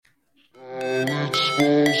it's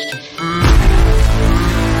supposed to feel.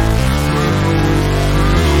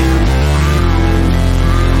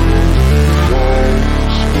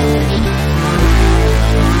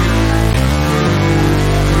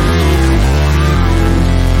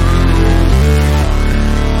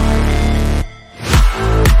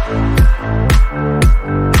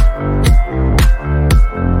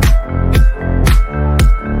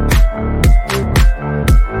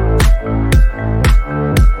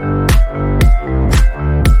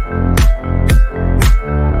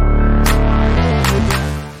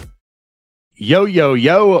 Yo, yo,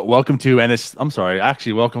 yo. Welcome to welcome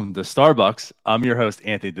to Starbucks. I'm your host,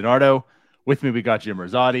 Anthony DiNardo. With me, we got Jim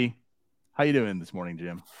Rosati. How you doing this morning,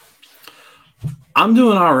 Jim? I'm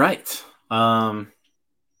doing all right. I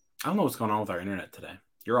don't know what's going on with our internet today.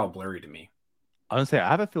 You're all blurry to me. I was going to say,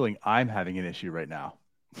 I have a feeling I'm having an issue right now.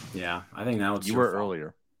 Yeah, I think now it's You your were fault.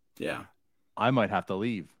 earlier. Yeah. I might have to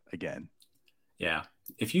leave again. Yeah.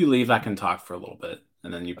 If you leave, I can talk for a little bit,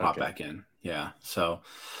 and then you pop Okay. back in. Yeah. So,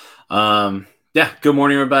 yeah, good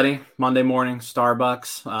morning, everybody. Monday morning,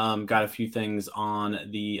 Starbucks. Got a few things on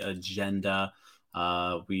the agenda.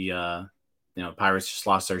 Pirates just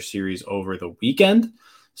lost their series over the weekend.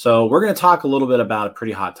 So we're going to talk a little bit about a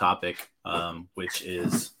pretty hot topic, which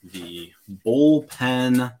is the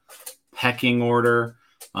bullpen pecking order.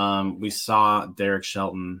 We saw Derek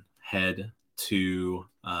Shelton head to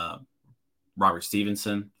Robert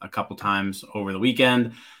Stevenson a couple times over the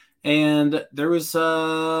weekend. And there was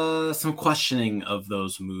some questioning of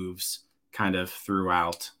those moves kind of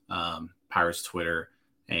throughout Pirates Twitter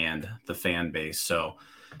and the fan base. So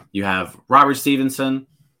you have Robert Stevenson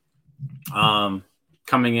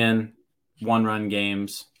coming in, one-run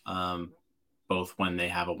games, both when they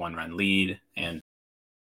have a one-run lead. And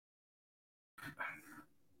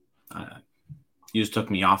you just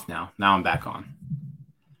took me off now. Now I'm back on.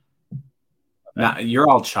 Now, you're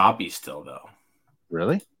all choppy still, though.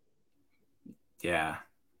 Really? Yeah.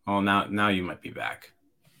 Well, now you might be back.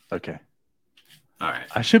 Okay. All right.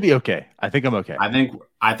 I should be okay. I think I'm okay. I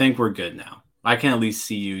think we're good now. I can at least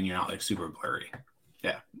see you, and you're not like super blurry.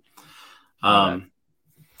 Yeah.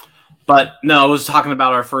 But no, I was talking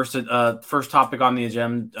about our first topic on the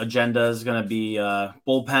agenda is going to be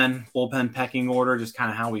bullpen pecking order, just kind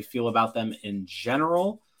of how we feel about them in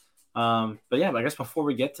general. But yeah, I guess before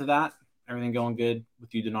we get to that, everything going good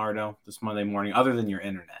with you, DiNardo, this Monday morning, other than your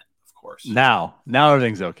internet, of course. Now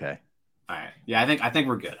everything's okay. All right. Yeah, I think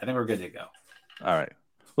we're good. I think we're good to go. All right.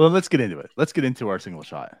 Well, let's get into it. Let's get into our single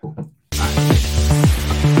shot.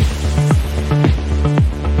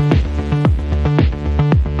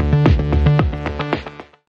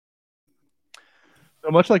 So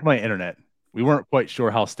much like my internet, we weren't quite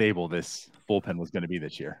sure how stable this bullpen was going to be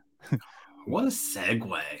this year. What a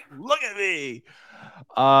segue. Look at me.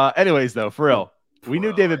 Anyways, though, for real, we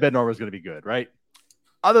knew David Bednar was going to be good, right?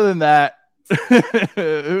 Other than that,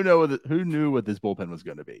 who knew what this bullpen was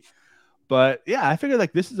going to be? But yeah, I figured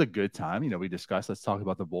like this is a good time. We discussed, let's talk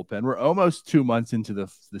about the bullpen. We're almost 2 months into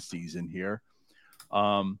the season here.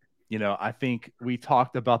 I think we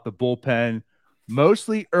talked about the bullpen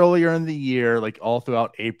mostly earlier in the year, like all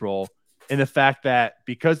throughout April, and the fact that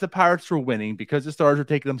because the Pirates were winning, because the Stars were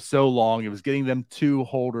taking them so long, it was getting them to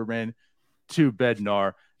Holderman, to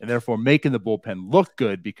Bednar, and therefore making the bullpen look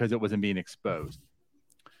good because it wasn't being exposed.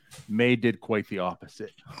 May did quite the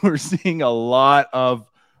opposite. We're seeing a lot of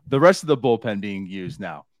the rest of the bullpen being used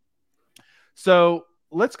now. So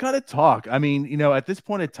let's kind of talk. I mean, at this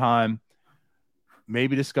point in time,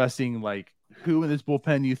 maybe discussing like who in this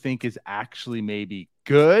bullpen you think is actually maybe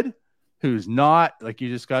good, who's not, like you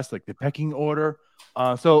discussed, like the pecking order.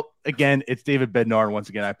 So again, it's David Bednar. Once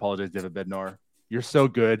again, I apologize, David Bednar. You're so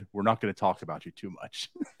good. We're not going to talk about you too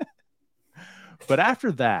much. But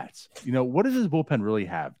after that, what does this bullpen really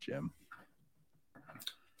have, Jim?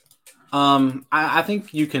 I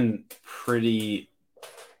think you can pretty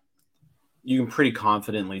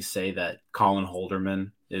confidently say that Colin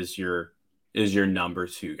Holderman is your number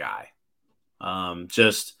two guy.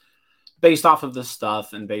 Just based off of this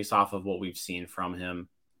stuff and based off of what we've seen from him,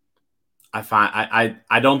 I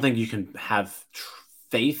don't think you can have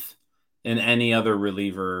faith in any other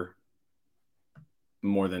reliever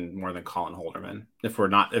more than Colin Holderman. If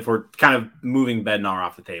we're kind of moving Bednar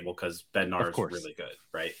off the table, because Bednar is really good,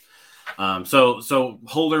 right? So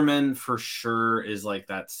Holderman for sure is like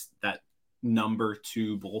that number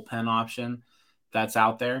two bullpen option that's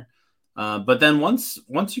out there. But then once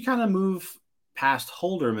you kind of move past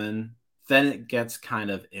Holderman, then it gets kind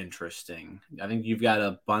of interesting. I think you've got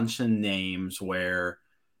a bunch of names where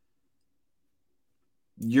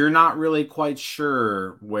you're not really quite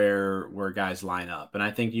sure where guys line up. And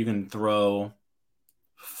I think you can throw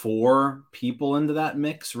 4 people into that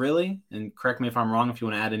mix, really. And correct me if I'm wrong if you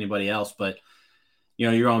want to add anybody else, but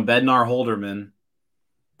you're on Bednar, Holderman,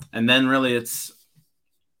 and then really it's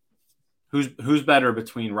who's better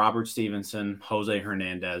between Robert Stevenson, Jose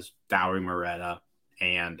Hernandez, Dowry Moretta,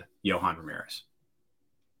 and Johan Ramirez.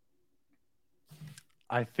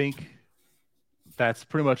 I think that's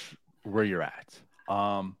pretty much where you're at.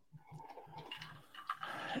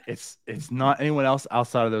 It's not anyone else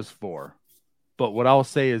outside of those 4. But what I'll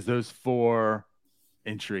say is those 4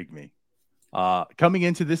 intrigue me. Coming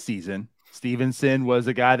into this season, Stevenson was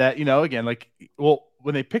a guy that, again,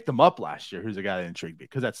 when they picked him up last year, who's a guy that intrigued me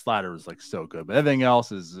because that slider was so good. But everything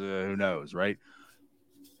else is who knows, right?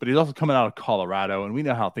 But he's also coming out of Colorado, and we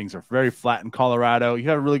know how things are very flat in Colorado. You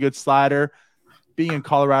have a really good slider. Being in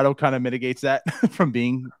Colorado kind of mitigates that from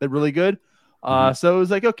being really good. So it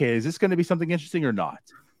was okay, is this going to be something interesting or not?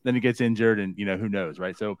 Then he gets injured, and who knows,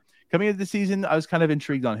 right? So coming into the season, I was kind of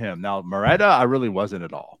intrigued on him. Now, Moretta, I really wasn't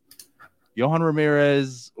at all. Johan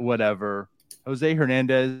Ramirez, whatever. Jose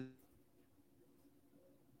Hernandez,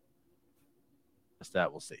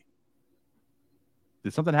 that we'll see.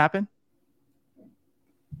 Did something happen?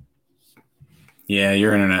 Yeah,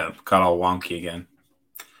 your internet got all wonky again.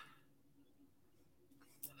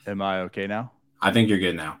 Am I okay now? I think you're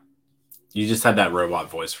good now. You just had that robot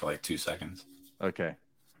voice for 2 seconds. Okay.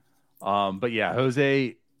 But yeah,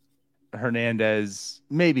 Jose Hernandez,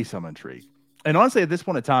 maybe some intrigue. And honestly, at this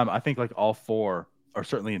point in time, I think all 4 are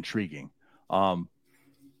certainly intriguing. But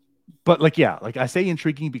I say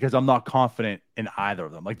intriguing because I'm not confident in either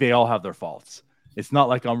of them. They all have their faults. It's not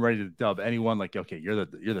like I'm ready to dub anyone okay, you're the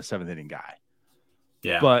 7th inning guy.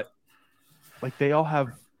 Yeah. But they all have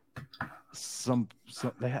some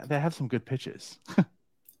they have some good pitches.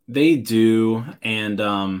 They do, and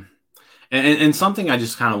something I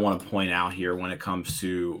just kind of want to point out here when it comes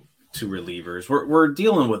to relievers, we're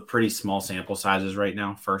dealing with pretty small sample sizes right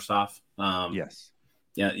now. First off, Yes,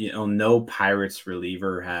 yeah, no Pirates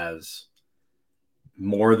reliever has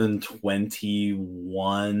more than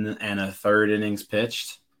 21 1/3 innings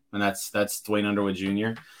pitched, and that's Dwayne Underwood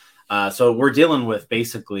Jr. So we're dealing with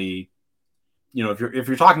basically, if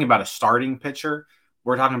you're talking about a starting pitcher,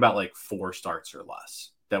 we're talking about 4 starts or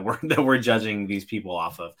less that we're judging these people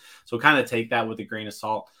off of. So kind of take that with a grain of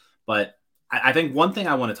salt. But I think one thing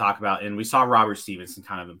I want to talk about, and we saw Robert Stevenson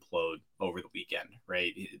kind of implode over the weekend,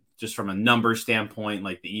 right? Just from a number standpoint,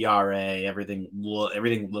 the ERA, everything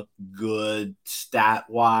looked good stat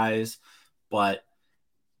wise, but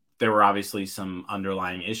there were obviously some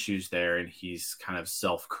underlying issues there, and he's kind of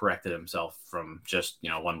self-corrected himself from just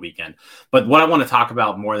one weekend. But what I want to talk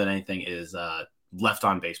about more than anything is left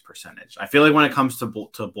on base percentage. I feel like when it comes to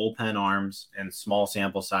bullpen arms and small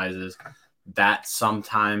sample sizes, that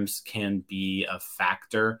sometimes can be a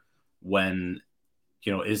factor when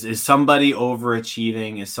is somebody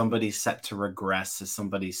overachieving? Is somebody set to regress? Is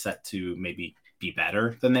somebody set to maybe be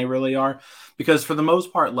better than they really are? Because for the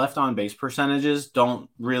most part, left on base percentages don't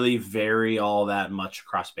really vary all that much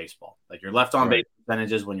across baseball. Your left on base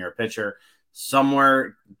percentages when you're a pitcher,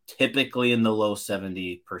 somewhere typically in the low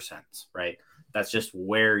 70%, right? That's just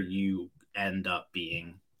where you end up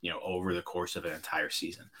being, over the course of an entire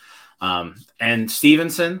season. And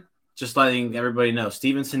Stevenson, just letting everybody know,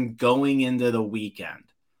 Stevenson going into the weekend,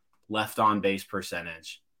 left on base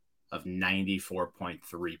percentage of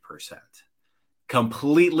 94.3%.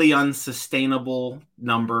 Completely unsustainable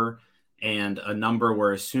number, and a number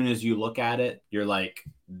where as soon as you look at it, you're like,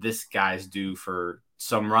 this guy's due for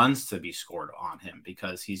some runs to be scored on him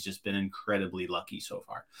because he's just been incredibly lucky so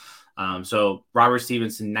far. So Robert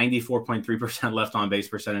Stevenson, 94.3% left on base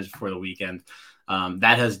percentage for the weekend.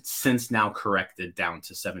 That has since now corrected down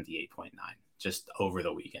to 78.9 just over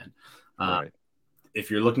the weekend. right. If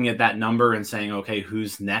you're looking at that number and saying, okay,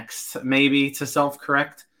 who's next maybe to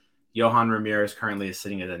self-correct? Johan Ramirez currently is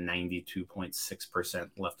sitting at a 92.6%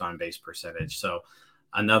 left on base percentage. So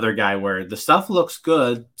another guy where the stuff looks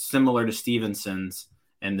good, similar to Stevenson's,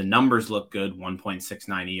 and the numbers look good,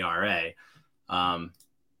 1.69 ERA.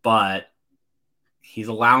 But he's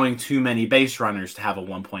allowing too many base runners to have a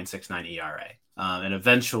 1.69 ERA. And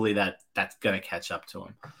eventually that's going to catch up to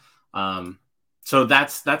him. So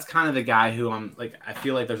that's kind of the guy who I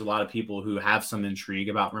feel like there's a lot of people who have some intrigue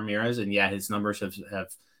about Ramirez, and yeah, his numbers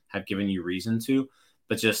have given you reason to,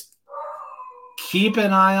 but just keep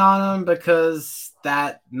an eye on him because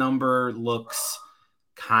that number looks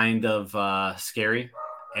kind of scary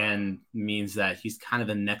and means that he's kind of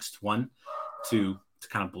the next one to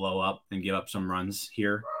kind of blow up and give up some runs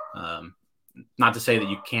here. Not to say that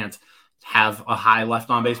you can't have a high left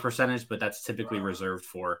on base percentage, but that's typically reserved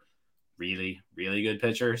for really, really good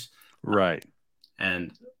pitchers. Right.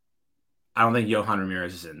 And I don't think Johan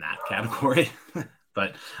Ramirez is in that category.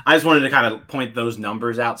 But I just wanted to kind of point those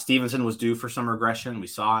numbers out. Stevenson was due for some regression. We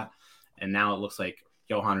saw it. And now it looks like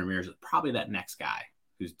Johan Ramirez is probably that next guy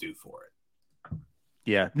who's due for it.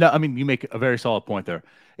 Yeah. No, I mean, you make a very solid point there.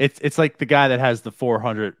 It's like the guy that has the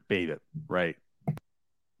 400 beta, right?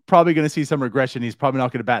 Probably going to see some regression. He's probably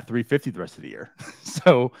not going to bat 350 the rest of the year.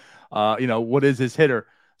 So, what is his hitter?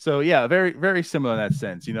 So, yeah, very, very similar in that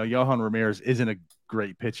sense. Johan Ramirez isn't a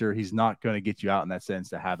great pitcher. He's not going to get you out in that sense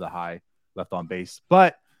to have the high left on base.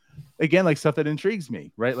 But again, like stuff that intrigues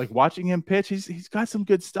me, right? Like watching him pitch, he's got some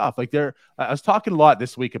good stuff. Like I was talking a lot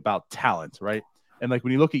this week about talent, right? And like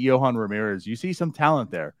when you look at Johan Ramirez, you see some talent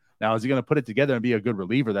there. Now, is he going to put it together and be a good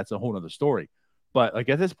reliever? That's a whole other story. But like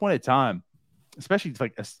at this point in time, especially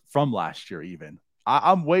like from last year, even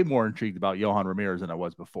I'm way more intrigued about Johan Ramirez than I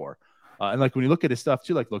was before. And like when you look at his stuff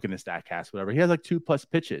too, like looking at StatCast, whatever, he has like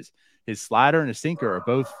 2+ pitches. His slider and his sinker are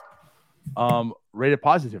both rated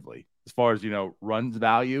positively as far as runs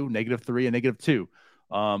value, -3 and -2.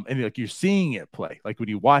 And like you're seeing it play. Like when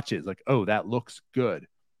you watch it, it's like, oh, that looks good.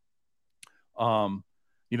 And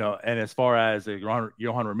as far as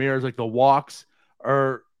Johan Ramirez, like the walks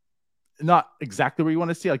are not exactly where you want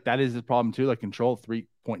to see. Like that is the problem too. Like control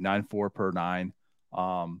 3.94 per 9.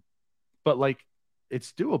 But like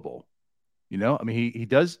it's doable. I mean, he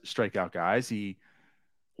does strike out guys. He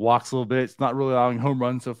walks a little bit. It's not really allowing home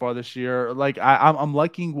runs so far this year. Like I'm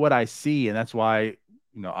liking what I see, and that's why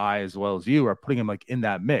I as well as you are putting him like in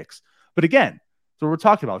that mix. But again, so we're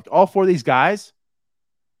talking about like, all 4 of these guys.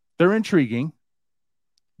 They're intriguing,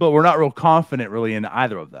 but we're not real confident really in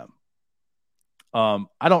either of them.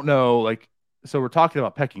 I don't know, like, so we're talking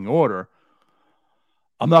about pecking order.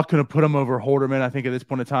 I'm not going to put him over Holderman, I think, at this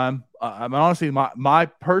point in time. I mean, honestly, my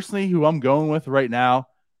personally, who I'm going with right now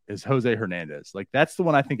is Jose Hernandez. Like, that's the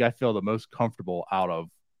one I think I feel the most comfortable out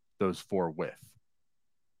of those 4 with.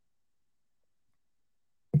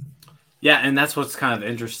 Yeah, and that's what's kind of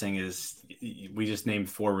interesting is we just named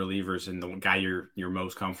 4 relievers, and the guy you're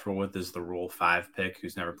most comfortable with is the Rule 5 pick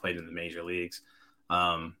who's never played in the major leagues.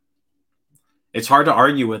 It's hard to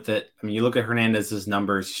argue with it. I mean, you look at Hernandez's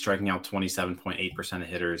numbers, he's striking out 27.8% of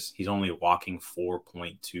hitters. He's only walking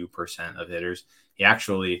 4.2% of hitters. He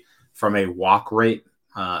actually, from a walk rate,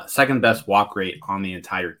 second best walk rate on the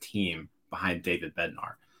entire team behind David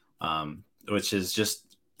Bednar, which is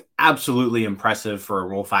just absolutely impressive for a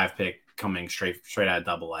Rule 5 pick coming straight out of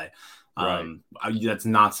Double-A. Right. That's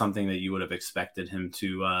not something that you would have expected him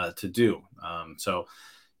to do. So,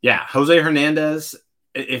 yeah, Jose Hernandez.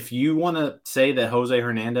 If you want to say that Jose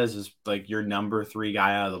Hernandez is like your number 3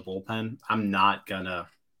 guy out of the bullpen, I'm not gonna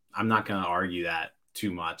argue that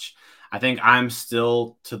too much. I think I'm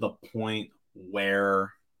still to the point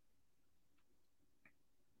where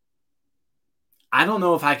I don't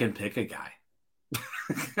know if I can pick a guy.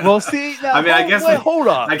 Well, see, now, I mean, I guess hold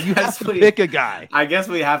up. You have to pick a guy. I guess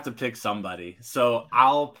we have to pick somebody. So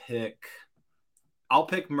I'll pick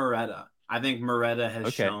Moreta. I think Moreta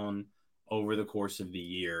has shown over the course of the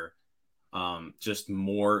year just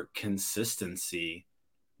more consistency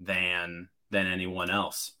than anyone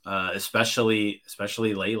else, especially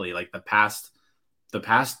lately. Like the past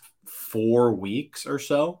 4 weeks or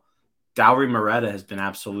so, Dauri Moreta has been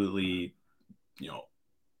absolutely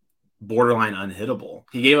borderline unhittable.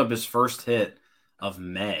 He gave up his first hit of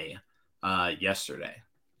May yesterday,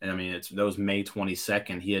 and I mean that was May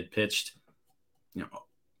 22nd. He had pitched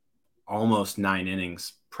almost 9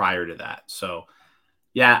 innings prior to that. So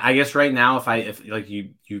yeah, I guess right now, if like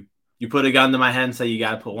you put a gun to my head and say you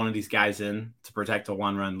got to put one of these guys in to protect a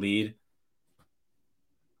 1-run lead,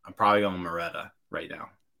 I'm probably going Moreta right now.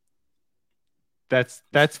 That's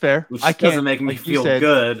fair. Which doesn't make me feel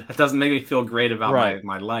good. It doesn't make me feel great about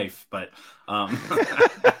my life, but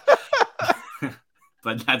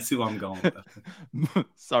but that's who I'm going with.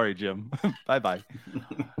 Sorry, Jim. Bye-bye.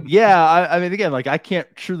 Yeah, I mean, again, like I can't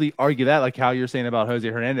truly argue that, like how you're saying about Jose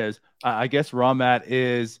Hernandez. I guess where I'm at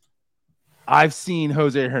is I've seen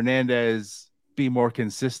Jose Hernandez be more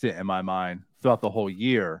consistent in my mind throughout the whole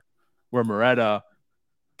year, where Moreta,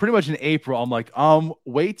 pretty much in April, I'm like, I'm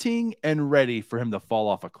waiting and ready for him to fall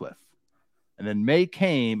off a cliff. And then May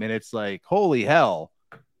came, and it's like, holy hell,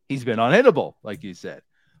 he's been unhittable, like you said.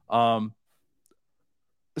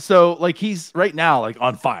 So like he's right now like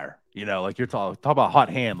on fire, like you're talking about hot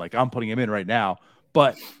hand, like I'm putting him in right now.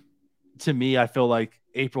 But to me, I feel like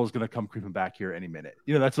April is going to come creeping back here any minute.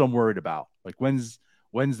 That's what I'm worried about. Like when's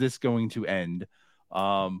this going to end?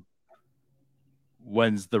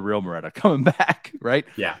 when's the real Moretta coming back, right?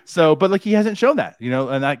 Yeah. So, but like he hasn't shown that,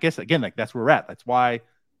 and I guess again, like that's where we're at. That's why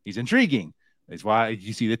he's intriguing. That's why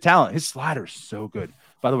you see the talent. His slider is so good.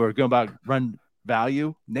 By the way, we're going about run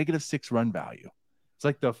value, -6 run value. It's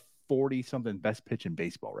like the 40-something best pitch in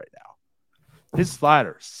baseball right now. His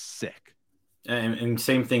slider is sick. And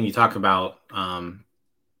same thing you talk about,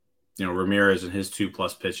 Ramirez and his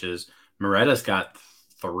 2+ pitches. Moretta's got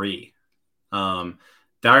 3. Dauri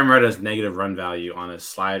Moretta's negative run value on his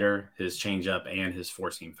slider, his changeup, and his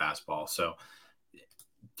four-seam fastball. So,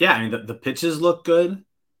 yeah, I mean the pitches look good.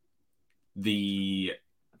 The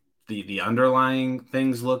underlying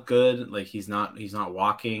things look good. Like he's not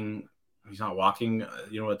walking. He's not walking.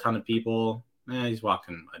 A ton of people. He's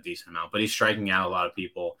walking a decent amount, but he's striking out a lot of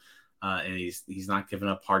people, and he's not giving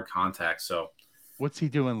up hard contact. So, what's he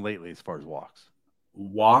doing lately as far as walks?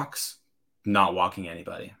 Walks, not walking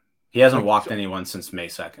anybody. He hasn't walked anyone since May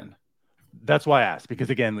 2nd. That's why I asked, because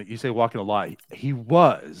again, you say walking a lot. He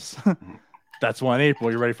was. That's why in April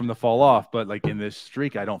you're ready for him to fall off, but like in this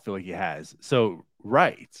streak, I don't feel like he has. So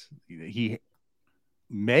right,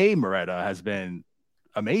 May Moretta has been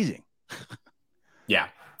amazing. Yeah,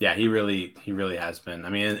 he really has been. I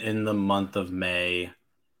mean, in the month of May,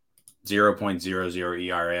 0.00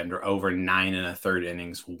 ERA and over 9 1/3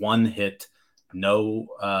 innings, 1 hit, 2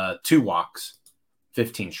 walks,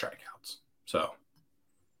 15 strikeouts. So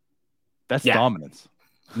that's dominance.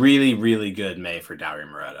 Really, really good May for Dauri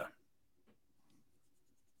Moretta.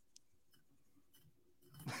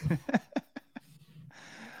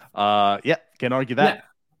 Can't argue that. Yeah.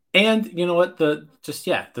 And you know what? The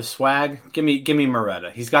swag. Give me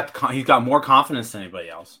Moretta. He's got more confidence than anybody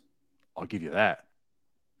else. I'll give you that.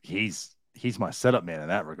 He's my setup man in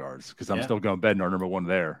that regards, because I'm still going Bednar number 1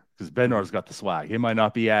 there, because Bednar's got the swag. He might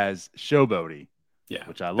not be as showboaty,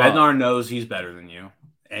 which I love. Bednar knows he's better than you,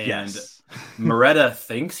 and Moretta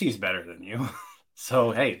thinks he's better than you.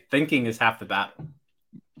 So hey, thinking is half the battle.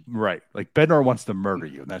 Right, like Bednar wants to murder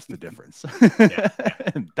you, and that's the difference.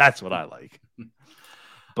 And that's what I like.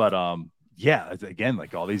 But again,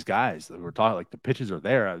 like all these guys that we're talking, like the pitches are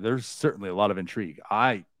there. There's certainly a lot of intrigue.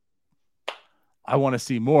 I want to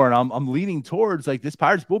see more, and I'm leaning towards like this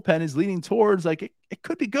Pirates bullpen is leaning towards like it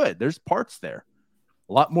could be good. There's parts there,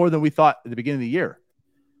 a lot more than we thought at the beginning of the year.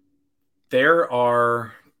 There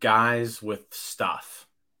are guys with stuff,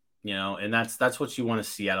 and that's what you want to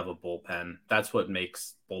see out of a bullpen. That's what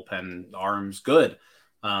makes bullpen arms good.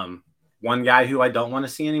 One guy who I don't want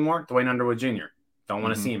to see anymore, Dwayne Underwood Jr. Don't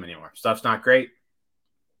want to see him anymore. Stuff's not great.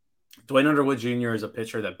 Dwayne Underwood Jr. is a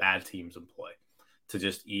pitcher that bad teams employ to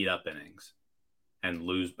just eat up innings and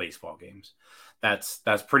lose baseball games. That's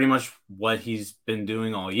pretty much what he's been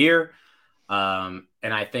doing all year. And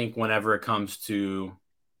I think whenever it comes to,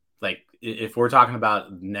 like, if we're talking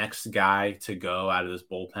about next guy to go out of this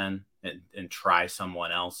bullpen and try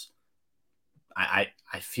someone else, I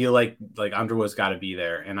feel like Underwood's got to be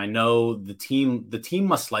there. And I know the team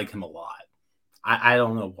must like him a lot. I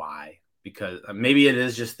don't know why, because maybe it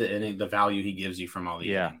is just the value he gives you from all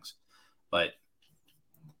the innings. But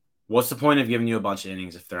what's the point of giving you a bunch of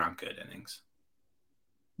innings if they're not good innings?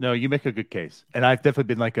 No, you make a good case. And I've definitely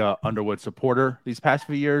been like a Underwood supporter these past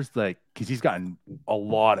few years, like, because he's gotten a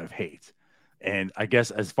lot of hate. And I guess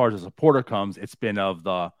as far as a supporter comes, it's been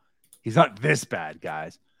he's not this bad,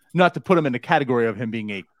 guys. Not to put him in the category of him being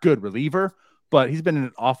a good reliever, but he's been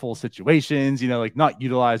in awful situations, like not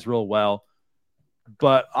utilized real well.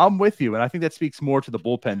 But I'm with you, and I think that speaks more to the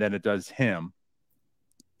bullpen than it does him.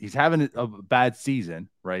 He's having a bad season,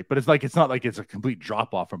 right? But it's not like it's a complete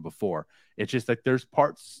drop off from before. It's just like there's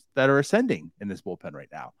parts that are ascending in this bullpen right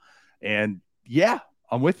now. And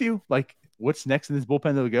I'm with you. Like, what's next in this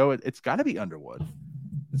bullpen that'll go? It's got to be Underwood.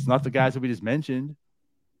 It's not the guys that we just mentioned.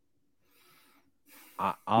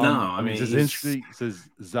 Zazinski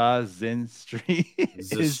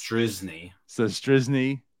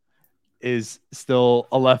is still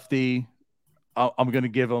a lefty. I'm going to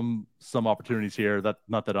give him some opportunities here.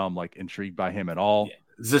 Not that I'm like intrigued by him at all.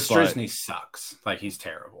 Zastryzny sucks. Like, he's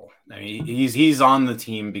terrible. I mean, he's on the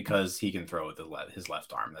team because he can throw with his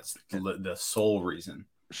left arm. That's the sole reason.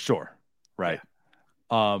 Sure, right.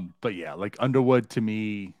 But yeah, like Underwood, to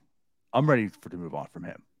me, I'm ready to move on from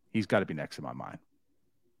him. He's got to be next in my mind.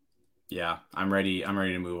 Yeah, I'm ready. I'm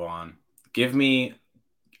ready to move on. Give me.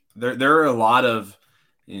 There are a lot of,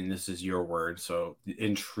 and this is your word, so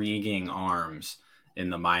intriguing arms in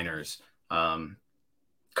the minors.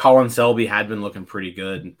 Colin Selby had been looking pretty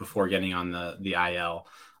good before getting on the IL.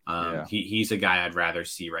 He's a guy I'd rather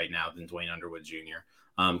see right now than Dwayne Underwood Jr.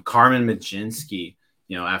 Carmen Mlodzinski,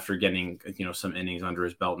 after getting, some innings under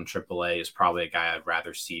his belt in AAA, is probably a guy I'd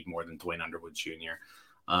rather see more than Dwayne Underwood Jr.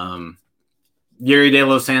 Yuri De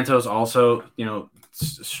Los Santos also,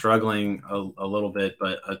 struggling a little bit,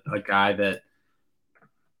 but a guy that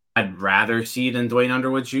I'd rather see than Dwayne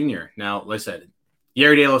Underwood Jr. Now, like I said,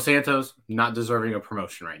 Yuri De Los Santos, not deserving of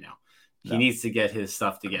promotion right now. He needs to get his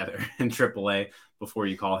stuff together in AAA before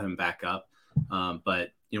you call him back up.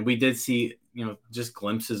 But we did see, just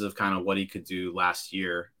glimpses of kind of what he could do last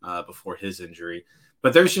year before his injury.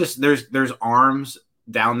 But there's arms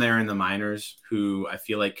down there in the minors who I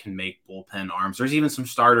feel like can make bullpen arms. There's even some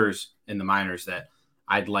starters in the minors that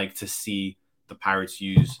I'd like to see the Pirates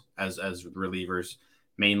use as relievers,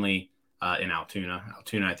 mainly in Altoona.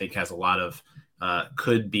 Altoona, I think, has a lot of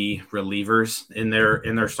could be relievers in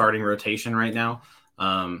their starting rotation right now.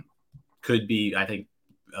 Could be, I think,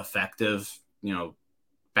 effective,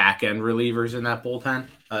 back end relievers in that bullpen,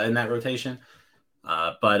 in that rotation.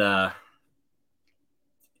 I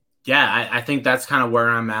think that's kind of where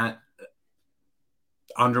I'm at.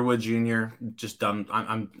 Underwood Jr. just done.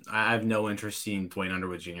 I have no interest in Dwayne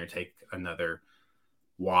Underwood Jr. take another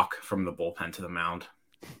walk from the bullpen to the mound.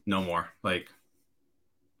 No more. Like,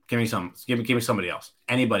 give me somebody else.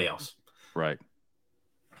 Anybody else. Right.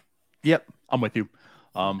 Yep, I'm with you.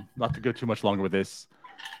 Not to go too much longer with this.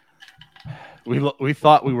 We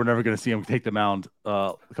thought we were never going to see him take the mound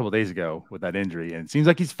a couple of days ago with that injury, and it seems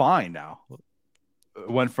like he's fine now. It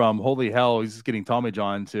went from holy hell, he's getting Tommy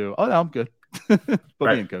John to no, I'm good. Put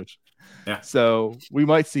me in, coach. Yeah. So we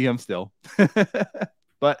might see him still,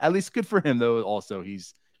 but at least good for him though. Also,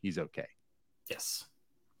 he's okay. Yes.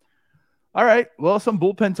 All right. Well, some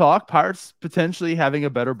bullpen talk. Pirates potentially having a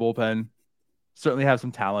better bullpen. Certainly have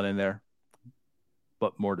some talent in there,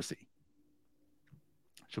 but more to see.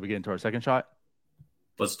 Should we get into our second shot?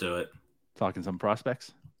 Let's do it. Talking some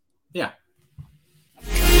prospects? Yeah.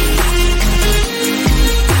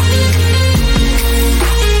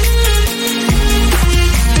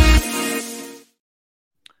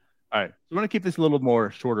 All right. So we're going to keep this a little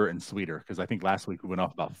more shorter and sweeter because I think last week we went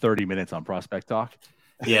off about 30 minutes on prospect talk.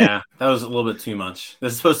 Yeah, that was a little bit too much.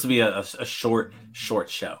 This is supposed to be a short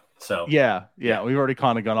show. So yeah, we've already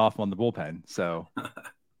kind of gone off on the bullpen. So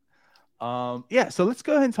so let's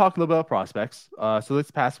go ahead and talk a little bit about prospects. So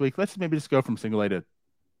this past week, let's maybe just go from single A to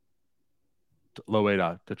low A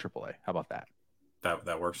to triple A. How about that?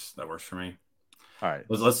 That works. That works for me. All right.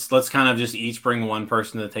 Let's kind of just each bring one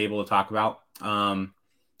person to the table to talk about.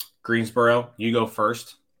 Greensboro, you go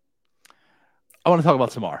first. I want to talk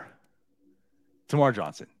about Tamar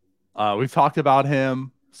Johnson. We've talked about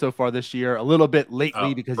him so far this year, a little bit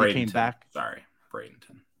lately because he came back. Sorry,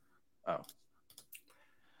 Bradenton. Oh.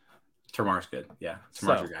 Tamar's good. Yeah,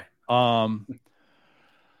 Tamar's your guy.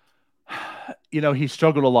 He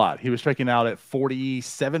struggled a lot. He was striking out at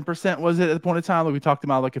 47%, was it, at the point in time? Like we talked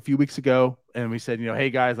about like a few weeks ago, and we said,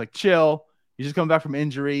 hey guys, like chill. You're just coming back from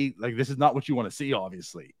injury. Like this is not what you want to see,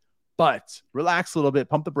 obviously. But relax a little bit,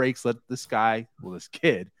 pump the brakes, let this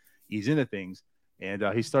kid ease into things. And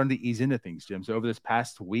he's starting to ease into things, Jim. So over this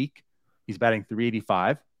past week, he's batting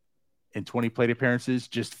 .385 in 20 plate appearances,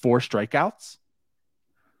 just 4 strikeouts,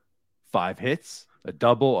 5 hits, a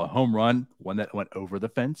double, a home run, one that went over the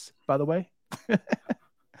fence, by the way.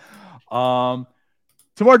 Tamar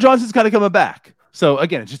Johnson's kind of coming back. So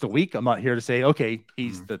again, it's just a week. I'm not here to say, okay,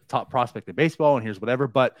 he's the top prospect in baseball and here's whatever,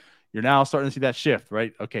 but you're now starting to see that shift,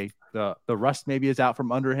 right? Okay, the rust maybe is out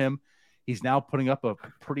from under him. He's now putting up a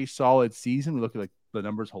pretty solid season. We look at the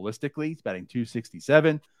numbers holistically. He's batting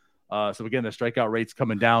 .267. So again, the strikeout rate's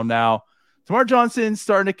coming down now. Tamar Johnson's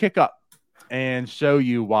starting to kick up and show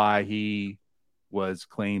you why he was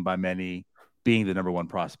claimed by many being the number 1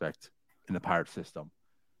 prospect in the Pirate system.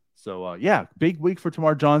 So big week for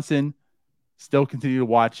Tamar Johnson. Still continue to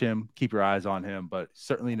watch him, keep your eyes on him, but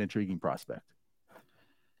certainly an intriguing prospect.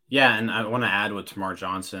 Yeah, and I want to add with Tamar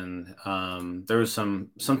Johnson. There was some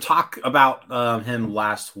talk about him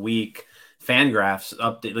last week.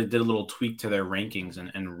 Fangraphs did a little tweak to their rankings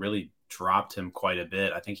and really dropped him quite a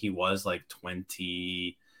bit. I think he was like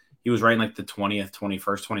 20. He was right in like the 20th,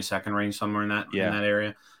 21st, 22nd range, somewhere in that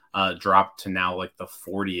area. Dropped to now like the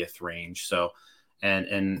 40th range. So,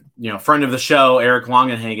 and friend of the show, Eric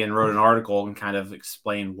Longenhagen, wrote an article and kind of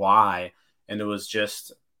explained why. And it was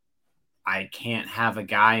just, I can't have a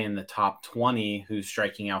guy in the top 20 who's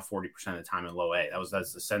striking out 40% of the time in low A.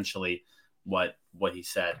 That's essentially what he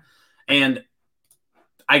said. And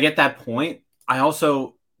I get that point. I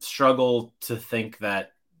also struggle to think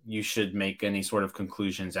that you should make any sort of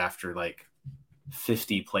conclusions after like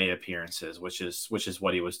 50 plate appearances, which is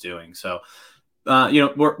what he was doing. So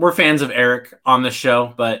we're fans of Eric on the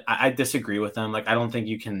show, but I disagree with him. Like, I don't think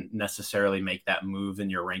you can necessarily make that move in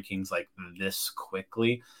your rankings like this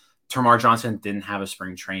quickly. Termarr Johnson didn't have a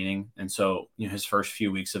spring training, and so his first few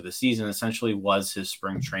weeks of the season essentially was his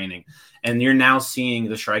spring training. And you're now seeing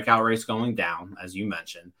the strikeout rates going down, as you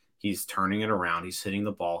mentioned. He's turning it around. He's hitting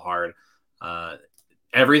the ball hard.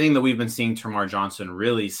 Everything that we've been seeing Termarr Johnson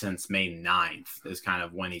really since May 9th is kind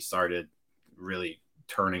of when he started really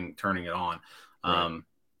turning it on. Right.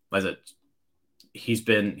 He's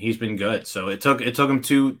been good. So it took him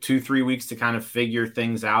 3 weeks to kind of figure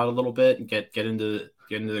things out a little bit and get into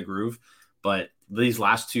the groove. But these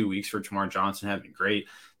last 2 weeks for Termarr Johnson have been great.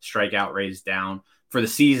 Strikeout rate is down. For the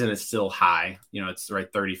season, it's still high. It's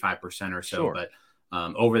right 35% or so. Sure. But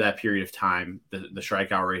over that period of time, the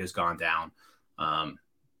strikeout rate has gone down.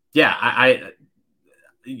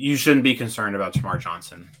 You shouldn't be concerned about Termarr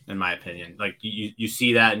Johnson, in my opinion. Like, you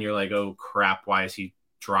see that and you're like, oh crap, why is he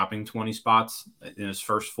dropping 20 spots in his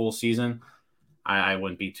first full season? I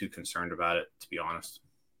wouldn't be too concerned about it, to be honest.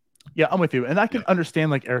 Yeah, I'm with you. And I can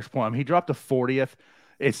understand like Eric's point. I mean, he dropped to 40th.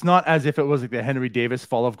 It's not as if it was like the Henry Davis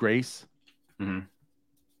fall of grace. Mm-hmm.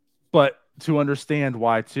 But to understand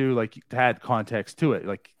why too, like, to add context to it,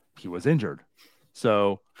 like, he was injured.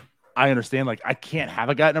 So I understand, like, I can't have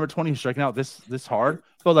a guy at number 20 who's striking out this hard.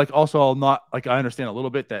 But like, also, I'll not, like, I understand a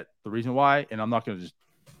little bit that the reason why, and I'm not going to just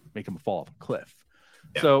make him fall off a cliff.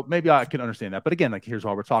 Yeah. So maybe I can understand that. But again, like, here's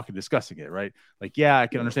why we're discussing it, right? Like, yeah, I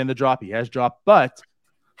can understand the drop. He has dropped, but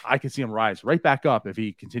I can see him rise right back up if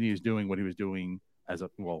he continues doing what he was doing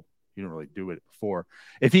he didn't really do it before.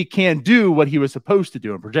 If he can do what he was supposed to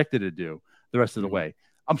do and projected to do the rest of the way,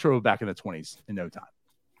 I'm sure we're back in the 20s in no time.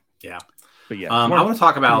 Yeah. But yeah, I want to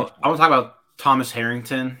talk about Thomas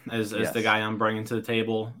Harrington as the guy I'm bringing to the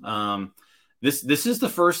table. This is the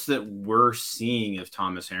first that we're seeing of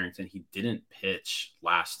Thomas Harrington. He didn't pitch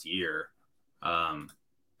last year at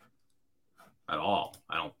all.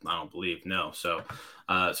 I don't believe. No. So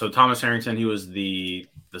Thomas Harrington, he was the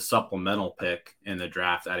supplemental pick in the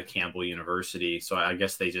draft out of Campbell University. So I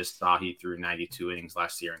guess they just thought he threw 92 innings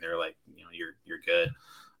last year, and they're like, you're good.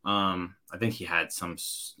 I think he had I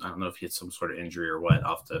don't know if he had some sort of injury or what.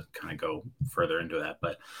 I'll have to kind of go further into that.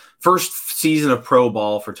 But first season of pro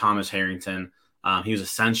ball for Thomas Harrington. He was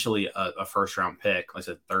essentially a first round pick, like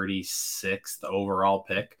a 36th overall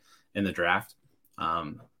pick in the draft.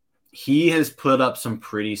 He has put up some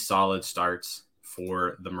pretty solid starts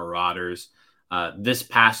for the Marauders. This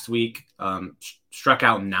past week, struck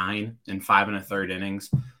out 9 in 5 1/3 innings.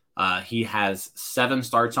 He has 7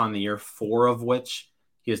 starts on the year, 4 of which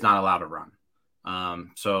he is not allowed to run.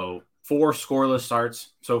 So 4 scoreless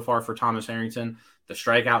starts so far for Thomas Harrington. The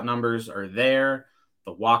strikeout numbers are there.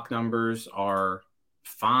 The walk numbers are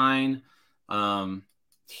fine.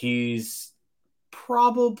 He's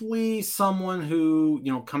probably someone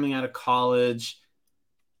who, coming out of college,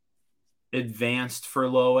 advanced for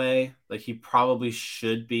low A. Like, he probably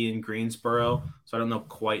should be in Greensboro. So I don't know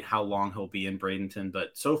quite how long he'll be in Bradenton,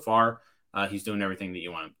 but so far he's doing everything that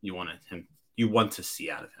you want to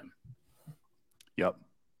see out of him. Yep.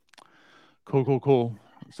 Cool.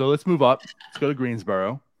 So let's move up. Let's go to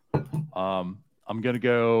Greensboro. I'm going to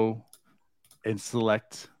go and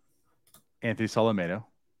select Anthony Solomito.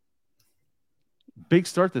 Big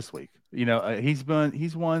start this week. He's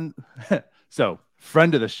won. So,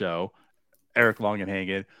 friend of the show, Eric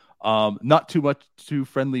Longenhagen, not too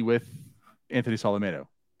friendly with Anthony Solomito.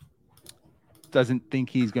 Doesn't think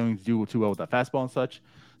he's going to do too well with that fastball and such.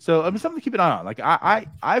 So, something to keep an eye on. Like,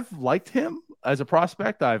 I've liked him as a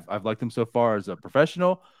prospect. I've liked him so far as a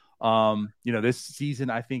professional. This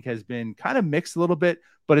season I think has been kind of mixed a little bit,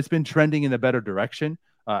 but it's been trending in the better direction.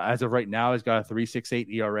 As of right now, he's got a 3.68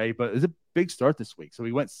 ERA, but it's a big start this week. So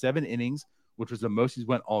he went 7 innings, which was the most he's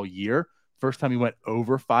went all year. First time he went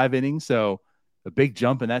over 5 innings. So a big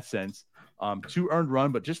jump in that sense. 2 earned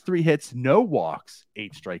run, but just 3 hits, no walks,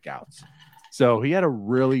 8 strikeouts. So he had a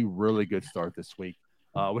really, really good start this week,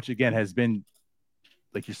 which again has been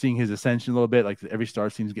like, you're seeing his ascension a little bit. Like, every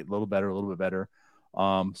start seems to get a little bit better.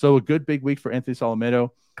 So a good big week for Anthony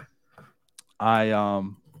Solomito. I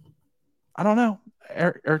don't know.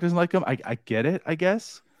 Eric doesn't like him. I get it, I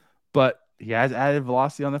guess, but he has added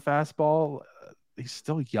velocity on the fastball. He's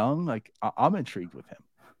still young. Like, I'm intrigued with him.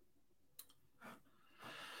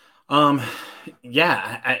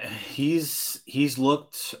 He's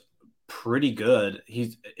looked pretty good.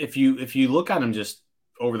 If you look at him just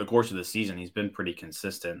over the course of the season, he's been pretty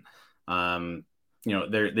consistent.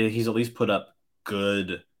 He's at least put up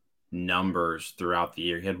good numbers throughout the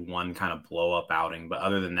year. He had one kind of blow up outing, but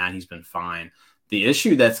other than that, he's been fine. The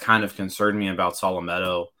issue that's kind of concerned me about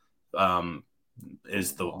Solomito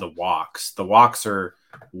is the walks. The walks are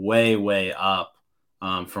way up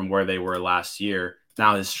from where they were last year.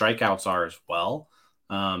 Now his strikeouts are as well.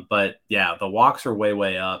 But yeah, the walks are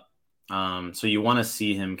way up. So you want to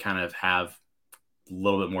see him kind of have a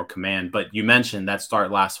little bit more command. But you mentioned that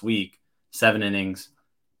start last week, 7 innings,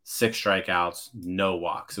 6 strikeouts, no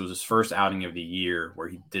walks. It was his first outing of the year where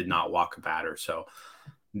he did not walk a batter. So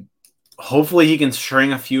hopefully he can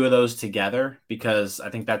string a few of those together, because I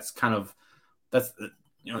think that's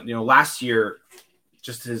last year,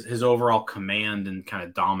 just his overall command and kind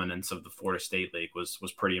of dominance of the Florida State League was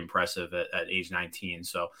pretty impressive at age 19.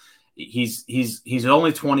 So he's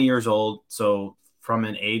only 20 years old. So from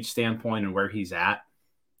an age standpoint and where he's at,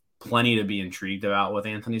 plenty to be intrigued about with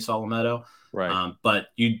Anthony Solometo. Right. But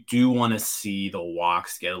you do want to see the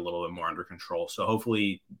walks get a little bit more under control. So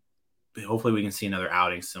hopefully we can see another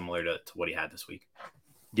outing similar to what he had this week.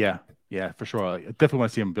 Yeah, for sure. I definitely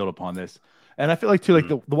want to see him build upon this. And I feel like too, like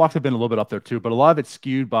the walks have been a little bit up there too, but a lot of it's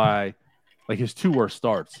skewed by like his 2 worst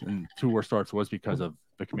starts, and 2 worst starts was because of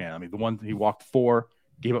the command. I mean, the one he walked 4,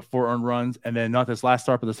 gave up 4 earned runs, and then not this last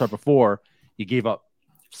start, but the start before, he gave up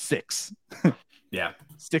 6. Yeah.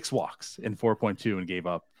 6 walks in 4.2 and gave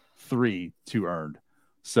up 3 2 earned.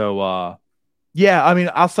 So yeah, I mean,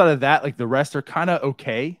 outside of that, like the rest are kind of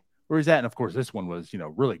okay where he's at. And of course, this one was,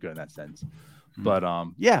 really good in that sense. But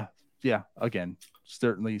yeah, again,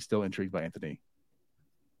 certainly still intrigued by Anthony.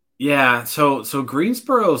 Yeah, so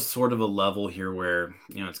Greensboro is sort of a level here where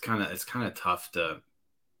it's kind of tough to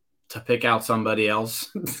pick out somebody else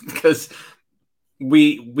because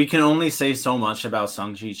we can only say so much about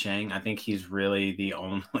Sung-Chi Chang. I think he's really the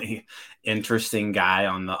only interesting guy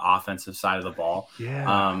on the offensive side of the ball.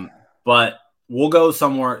 Yeah. But we'll go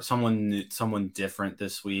someone different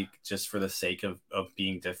this week, just for the sake of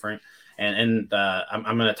being different. And I'm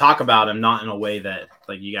going to talk about him not in a way that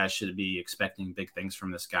like you guys should be expecting big things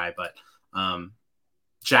from this guy, but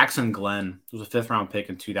Jackson Glenn was a 5th round pick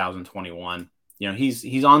in 2021.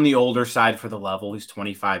 He's on the older side for the level. He's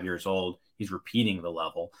 25 years old. He's repeating the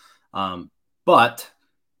level, but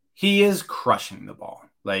he is crushing the ball.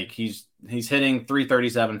 Like he's hitting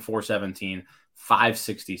 337, 417,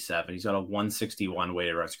 567. He's got a 161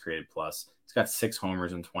 weighted runs created plus. He's got 6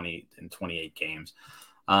 homers in 28 games.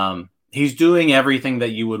 He's doing everything that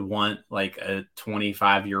you would want like a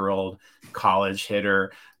 25-year-old college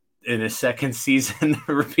hitter in his second season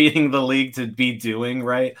repeating the league to be doing,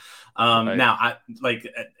 right? Right. Now, I like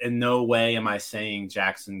in no way am I saying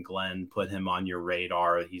Jackson Glenn, put him on your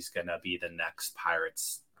radar. He's going to be the next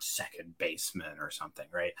Pirates second baseman or something,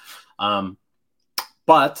 right?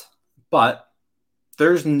 But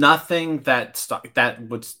there's nothing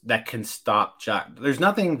that can stop there's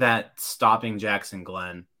nothing that stopping Jackson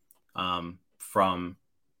Glenn from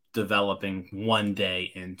developing one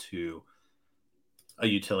day into a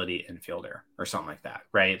utility infielder or something like that,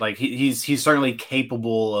 right? Like he's certainly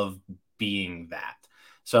capable of being that.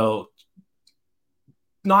 So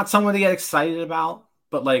not someone to get excited about,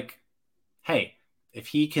 but like, hey, if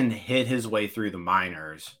he can hit his way through the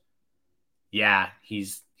minors, yeah,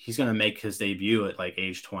 he's going to make his debut at like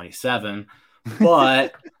age 27,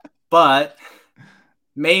 but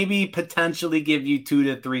maybe potentially give you 2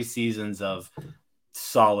 to 3 seasons of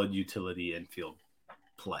solid utility infield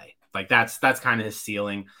play. Like that's kind of his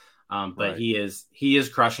ceiling. But Right. he is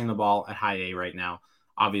crushing the ball at high A right now.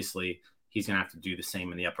 Obviously, he's going to have to do the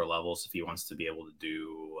same in the upper levels if he wants to be able to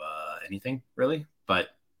do anything really. But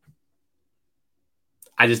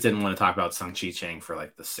I just didn't want to talk about Sung-Chi Chang for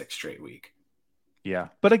like the 6th straight week. Yeah.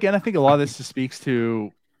 But again, I think a lot of this just speaks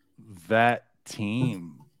to that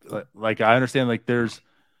team. Like I understand like there's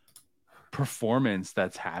performance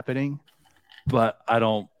that's happening, but I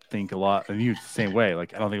don't think a lot, and you the same way,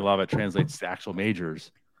 like I don't think a lot of it translates to actual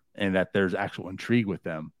majors and that there's actual intrigue with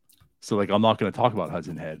them. So like I'm not going to talk about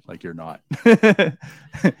Hudson Head like you're not.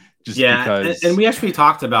 Just because and we actually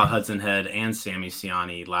talked about Hudson Head and Sammy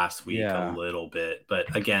Siani last week a little bit,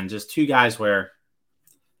 but again, just 2 guys where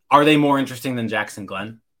are they more interesting than Jackson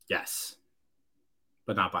Glenn? Yes,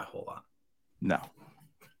 but not by a whole lot. No.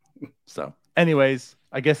 So anyways,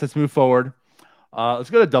 I guess let's move forward. Let's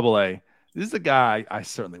go to Double-A. This is a guy I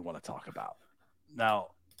certainly want to talk about. Now,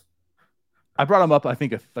 I brought him up, I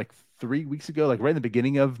think, like 3 weeks ago, like right in the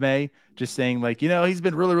beginning of May, just saying, like, he's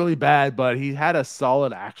been really, really bad, but he had a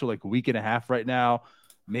solid actual like week and a half right now.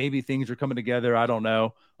 Maybe things are coming together. I don't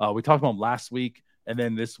know. We talked about him last week, and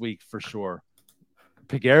then this week for sure.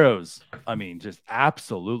 Peguero's, I mean, just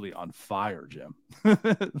absolutely on fire, Jim.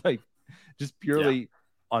 Like, just purely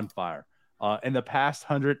on fire. In the past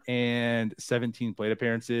 117 plate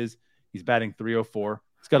appearances, he's batting 304.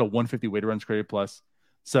 He's got a 150 weighted runs created plus.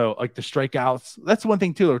 So like the strikeouts, that's one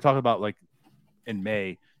thing too. We're talking about like in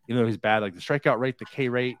May, even though he's bad, like the strikeout rate, the K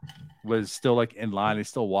rate was still like in line. He's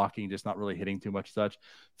still walking, just not really hitting too much such.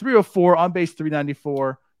 304 on base,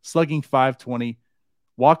 394, slugging 520,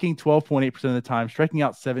 walking 12.8% of the time, striking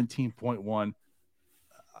out 17.1.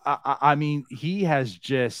 I mean,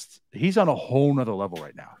 he's on a whole nother level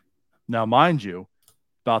right now. Now, mind you,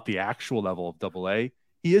 about the actual level of AA,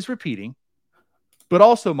 he is repeating, but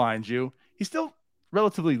also, mind you, he's still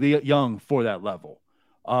relatively young for that level.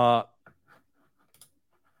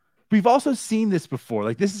 We've also seen this before.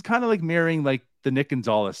 Like, this is kind of like mirroring like the Nick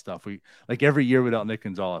Gonzalez stuff. We like every year without Nick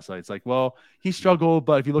Gonzalez. So it's like, well, he struggled,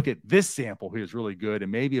 but if you look at this sample, he was really good.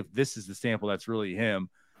 And maybe if this is the sample that's really him,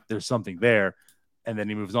 there's something there. And then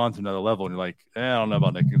he moves on to another level, and you're like, I don't know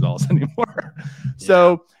about Nick Gonzalez anymore.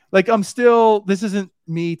 So, like, this isn't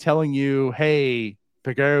me telling you, hey,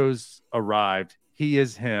 Peguero's arrived. He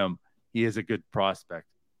is him. He is a good prospect.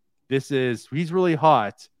 He's really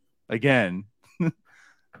hot. Again,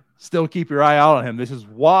 still keep your eye out on him. This is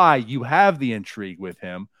why you have the intrigue with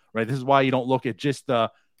him, right? This is why you don't look at just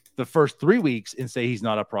the first 3 weeks and say he's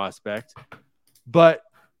not a prospect, but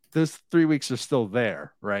those 3 weeks are still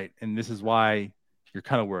there, right? And this is why you're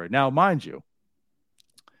kind of worried. Now, mind you,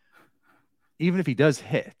 even if he does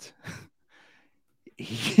hit,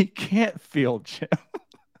 he can't field, Jim.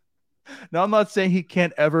 Now, I'm not saying he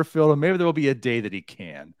can't ever field him. Maybe there will be a day that he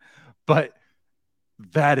can, but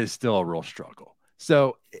that is still a real struggle.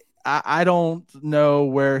 So I don't know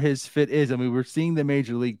where his fit is. I mean, we're seeing the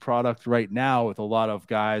major league product right now with a lot of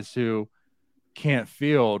guys who can't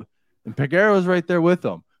field, and Peguero's right there with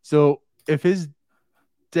them. So if his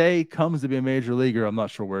day comes to be a major leaguer, I'm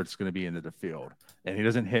not sure where it's going to be into the field, and he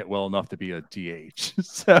doesn't hit well enough to be a DH.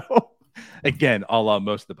 So again, a la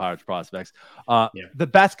most of the Pirates prospects, the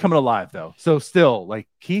bat's coming alive though. So still, like,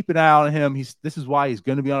 keep an eye on him. This is why he's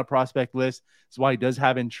going to be on a prospect list. It's why he does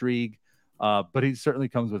have intrigue, but he certainly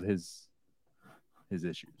comes with his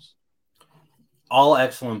issues. All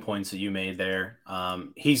excellent points that you made there.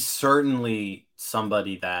 He's certainly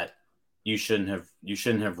somebody that you shouldn't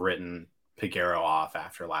have written Peguero off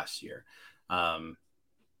after last year.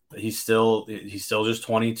 He's still just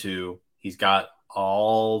 22. He's got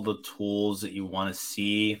all the tools that you want to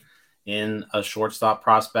see in a shortstop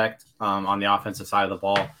prospect on the offensive side of the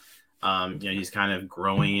ball. He's kind of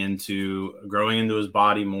growing into his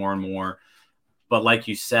body more and more. But like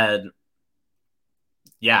you said,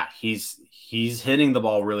 yeah, he's hitting the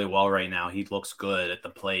ball really well right now. He looks good at the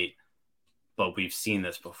plate, but we've seen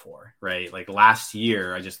this before, right? Like last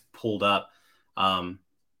year, I just pulled up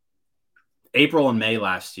April and May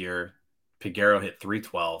last year, Peguero hit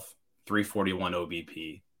 312, 341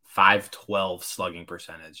 OBP, 512 slugging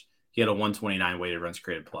percentage. He had a 129 weighted runs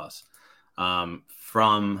created plus.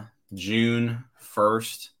 From June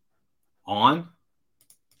 1st on,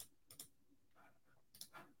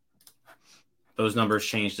 those numbers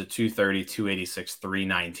changed to 230, 286,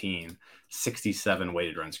 319, 67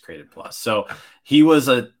 weighted runs created plus. So he was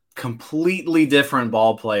a completely different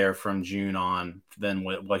ball player from June on than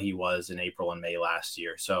what he was in April and May last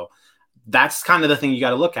year. So that's kind of the thing you got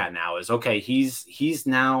to look at now is, okay, he's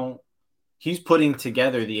putting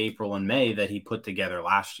together the April and May that he put together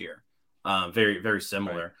last year. Very, very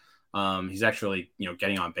similar. Right. He's actually,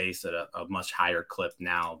 getting on base at a much higher clip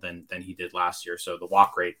now than he did last year. So the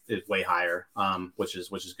walk rate is way higher, which is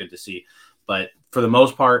good to see. But for the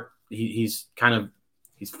most part, he's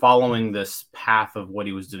following this path of what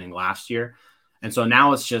he was doing last year. And so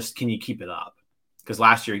now it's just, can you keep it up? Because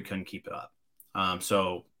last year he couldn't keep it up.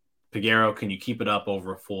 So Peguero, can you keep it up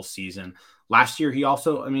over a full season? Last year, he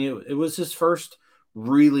also, it was his first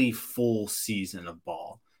really full season of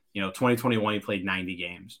ball. 2021, he played 90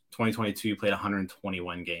 games. 2022, he played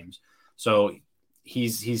 121 games. So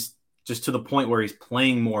he's just to the point where he's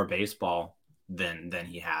playing more baseball than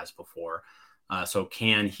he has before. So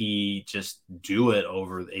can he just do it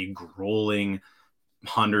over a grueling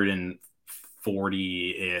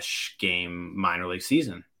 140-ish game minor league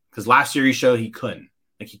season? Because last year he showed he couldn't.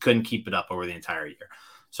 Like, he couldn't keep it up over the entire year.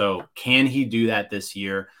 So can he do that this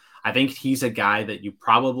year? I think he's a guy that you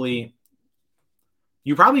probably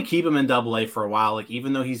keep him in AA for a while. Like,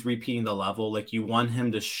 even though he's repeating the level, like, you want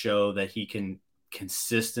him to show that he can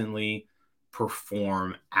consistently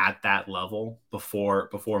perform at that level before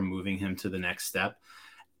moving him to the next step.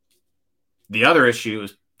 The other issue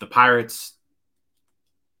is the Pirates,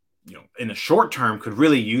 in the short term could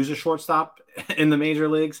really use a shortstop in the major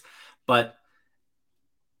leagues, but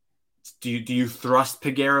do you thrust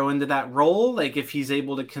Peguero into that role? Like, if he's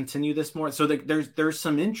able to continue this more, so there's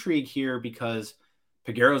some intrigue here because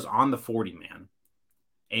Peguero's on the 40 man,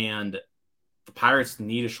 and the Pirates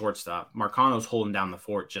need a shortstop. Marcano's holding down the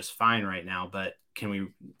fort just fine right now, but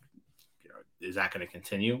is that going to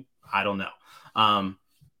continue? I don't know.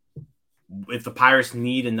 If the Pirates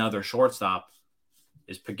need another shortstop,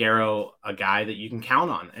 is Peguero a guy that you can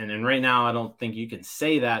count on? And right now, I don't think you can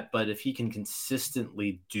say that, but if he can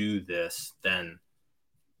consistently do this, then,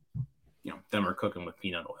 then we're cooking with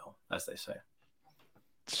peanut oil, as they say.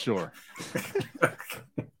 Sure.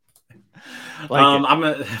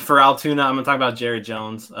 For Altoona, I'm gonna talk about Jared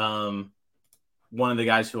Jones. One of the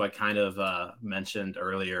guys who I kind of mentioned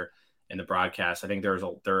earlier in the broadcast. I think there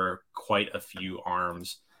are quite a few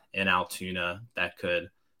arms in Altoona that could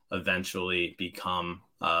eventually become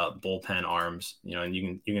bullpen arms. And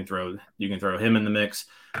you can throw him in the mix.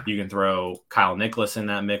 You can throw Kyle Nicholas in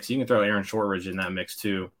that mix. You can throw Aaron Shortridge in that mix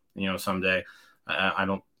too. Someday. I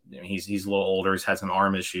don't. He's a little older. He's had some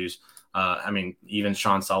arm issues. Even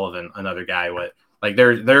Sean Sullivan, another guy with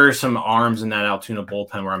there are some arms in that Altoona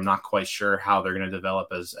bullpen where I'm not quite sure how they're going to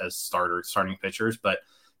develop as starting pitchers, but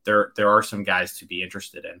there are some guys to be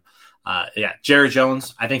interested in. Jared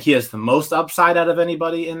Jones, I think he has the most upside out of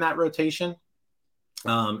anybody in that rotation.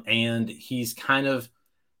 And he's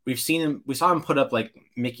we saw him put up like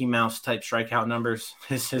Mickey Mouse type strikeout numbers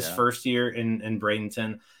his first year in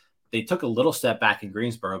Bradenton. They took a little step back in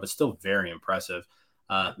Greensboro, but still very impressive.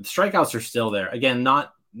 The strikeouts are still there. Again,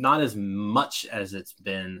 not as much as it's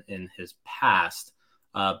been in his past,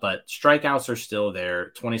 but strikeouts are still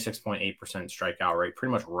there. 26.8% strikeout rate,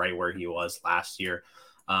 pretty much right where he was last year.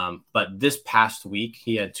 But this past week,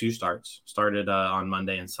 he had 2 starts, started on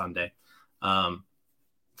Monday and Sunday.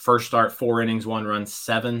 First start, 4 innings, 1 run,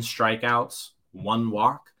 7 strikeouts, 1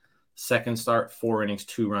 walk. Second start, 4 innings,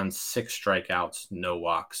 2 runs, 6 strikeouts, no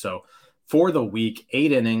walk. So for the week,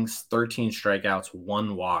 8 innings, 13 strikeouts,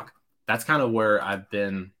 1 walk. That's kind of where I've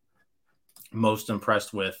been most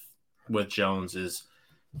impressed with Jones is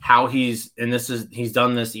how he's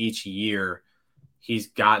done this each year. He's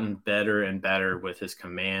gotten better and better with his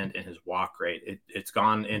command and his walk rate. It's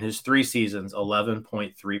gone in his 3 seasons,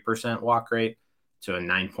 11.3% walk rate to a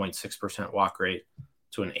 9.6% walk rate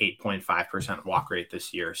to an 8.5% walk rate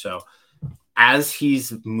this year. So as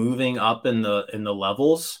he's moving up in the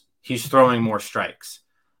levels, he's throwing more strikes,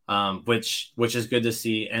 which is good to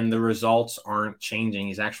see. And the results aren't changing.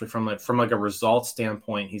 He's actually from a results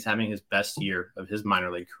standpoint, he's having his best year of his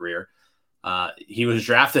minor league career. He was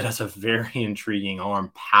drafted as a very intriguing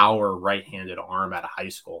arm, power right-handed arm out of high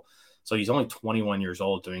school. So he's only 21 years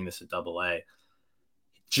old doing this at AA.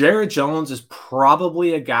 Jared Jones is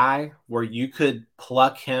probably a guy where you could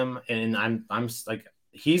pluck him, and I'm like,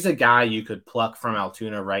 he's a guy you could pluck from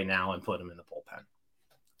Altoona right now and put him in the bullpen.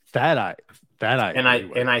 I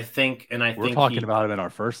think we're talking about him in our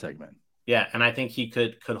first segment. Yeah, and I think he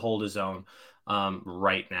could hold his own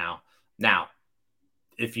right now. Now,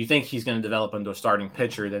 if you think he's going to develop into a starting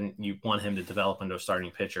pitcher, then you want him to develop into a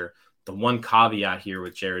starting pitcher. The one caveat here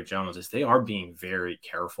with Jared Jones is they are being very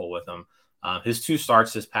careful with him. His 2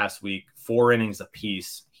 starts this past week, 4 innings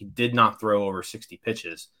apiece. He did not throw over 60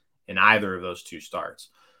 pitches in either of those 2 starts.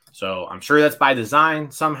 So I'm sure that's by design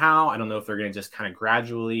somehow. I don't know if they're going to just kind of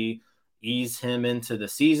gradually ease him into the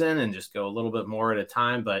season and just go a little bit more at a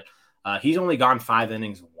time. But he's only gone 5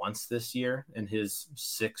 innings once this year in his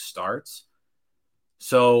 6 starts.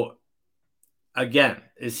 So again,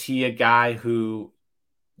 is he a guy who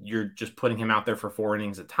you're just putting him out there for 4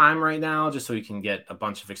 innings at a time right now, just so he can get a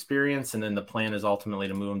bunch of experience? And then the plan is ultimately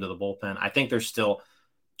to move him to the bullpen. I think there's still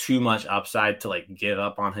too much upside to give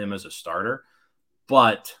up on him as a starter,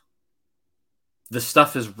 but the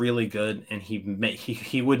stuff is really good. And he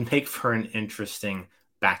would make for an interesting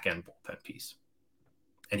back end bullpen piece,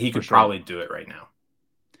 and he could probably do it right now.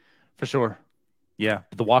 For sure. Yeah.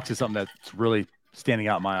 But the walks is something that's really standing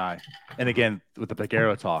out in my eye. And again, with the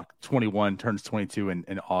Peguero talk, 21 turns 22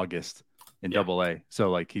 in August in AA.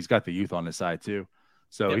 So he's got the youth on his side too.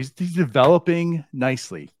 So he's developing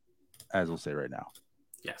nicely, as we'll say right now.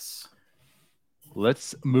 Yes.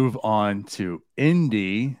 Let's move on to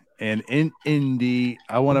Indy. And in Indy,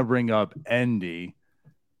 I want to bring up Endy.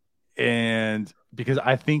 And because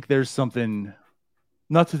I think there's something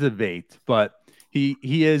not to debate, but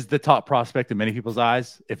he is the top prospect in many people's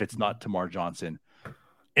eyes, if it's not Tamar Johnson.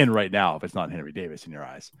 And right now, if it's not Henry Davis in your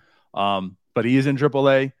eyes. But he is in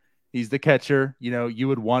AAA. He's the catcher. You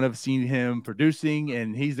would want to have seen him producing,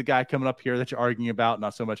 and he's the guy coming up here that you're arguing about,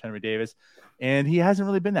 not so much Henry Davis. And he hasn't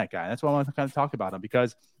really been that guy. That's why I want to kind of talk about him,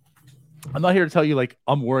 because I'm not here to tell you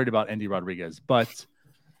I'm worried about Endy Rodriguez, but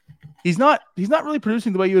he's not really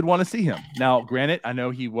producing the way you would want to see him. Now, granted, I know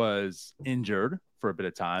he was injured for a bit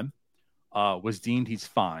of time. Was deemed he's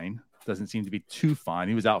fine. doesn't seem to be too fine.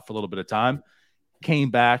 He was out for a little bit of time, came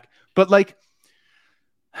back, but like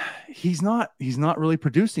he's not really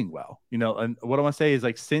producing well, you know. And what I want to say is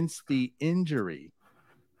like since the injury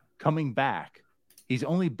coming back, he's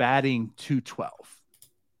only batting 212.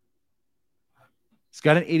 He's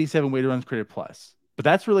got an 87 weighted runs created plus, but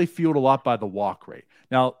that's really fueled a lot by the walk rate.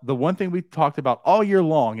 Now, the one thing we talked about all year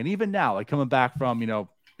long, and even now, like coming back from, you know,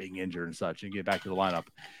 being injured and such and get back to the lineup,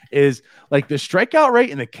 is like the strikeout rate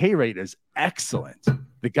and the K rate is excellent.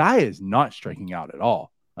 The guy is not striking out at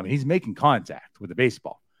all. I mean, he's making contact with the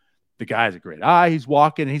baseball. The guy has a great eye. He's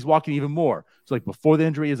walking, and he's walking even more. So like before the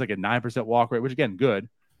injury is like a 9% walk rate, which again, good.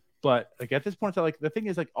 But like at this point, like the thing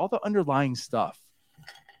is like all the underlying stuff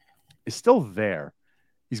is still there.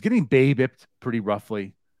 He's getting BABIP'd pretty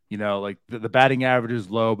roughly. You know, like the batting average is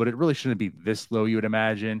low, but it really shouldn't be this low, you would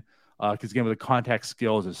imagine. Because again, with the contact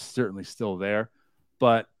skills is certainly still there.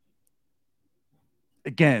 But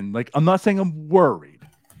again, like I'm not saying I'm worried,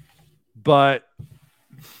 but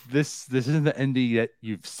this isn't the Endy that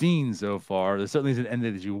you've seen so far. This certainly isn't the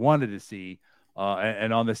Endy that you wanted to see.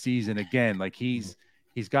 And on the season, again, like he's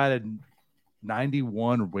got a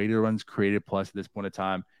 91 weighted runs created plus at this point in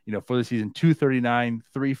time. You know, for the season, 239,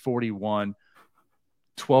 341,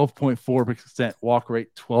 12.4% walk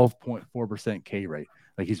rate, 12.4% K rate.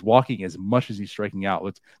 Like he's walking as much as he's striking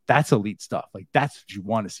out. That's elite stuff. Like that's what you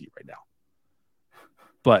want to see right now.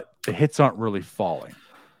 But the hits aren't really falling.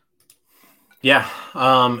 Yeah.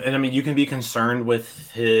 And I mean, you can be concerned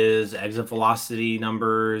with his exit velocity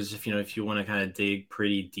numbers if you want to kind of dig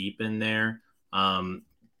pretty deep in there.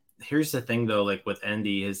 Here's the thing though, like with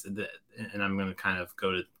Endy and I'm going to kind of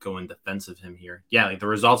go in defense of him here. Yeah. Like the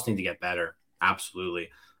results need to get better. Absolutely.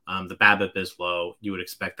 The BABIP is low. You would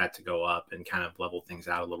expect that to go up and kind of level things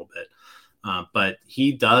out a little bit. But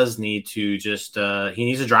he does need to he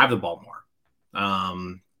needs to drive the ball more.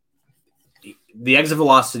 The exit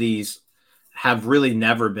velocities have really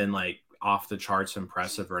never been like off the charts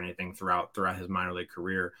impressive or anything throughout his minor league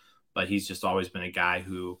career, but he's just always been a guy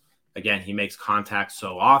who, again, he makes contact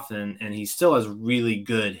so often and he still has really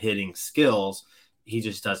good hitting skills. He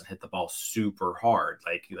just doesn't hit the ball super hard.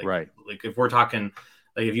 Like right. Like if we're talking,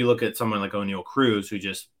 like if you look at someone like O'Neal Cruz, who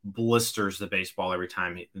just blisters the baseball every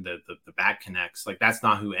time the bat connects, like that's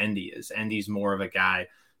not who Endy is. Endy's more of a guy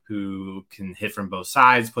who can hit from both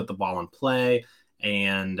sides, put the ball in play,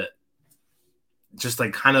 and just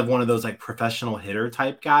like kind of one of those like professional hitter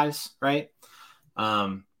type guys, right?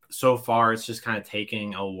 So far, it's just kind of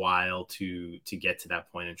taking a while to get to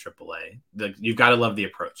that point in AAA. You've got to love the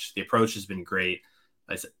approach. The approach has been great.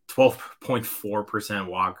 I said 12.4%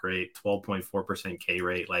 walk rate, 12.4% K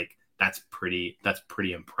rate. Like that's pretty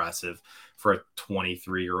impressive for a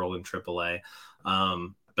 23-year-old in AAA.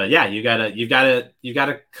 But yeah, you've got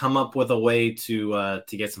to come up with a way to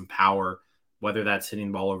get some power, whether that's hitting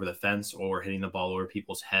the ball over the fence or hitting the ball over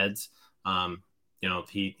people's heads.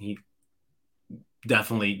 He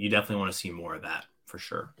definitely want to see more of that for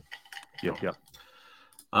sure. Yep.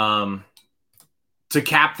 To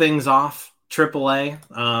cap things off, AAA.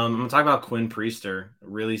 I'm gonna talk about Quinn Priester. A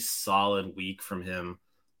really solid week from him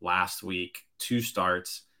last week. 2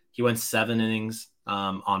 starts. He went 7 innings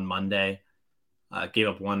on Monday. Gave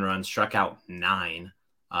up 1 run, struck out 9,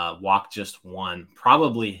 walked just 1.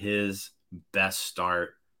 Probably his best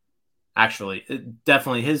start. Actually, that's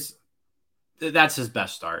his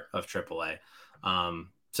best start of AAA.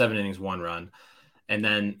 7 innings, 1 run. And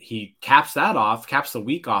then he caps the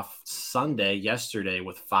week off yesterday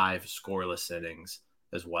with 5 scoreless innings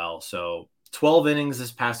as well. So 12 innings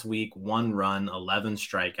this past week, 1 run, 11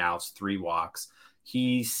 strikeouts, 3 walks.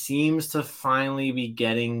 He seems to finally be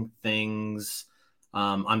getting things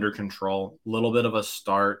under control. A little bit of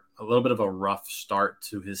a rough start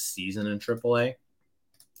to his season in AAA.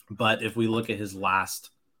 But if we look at his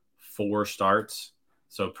last 4 starts,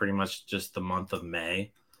 so pretty much just the month of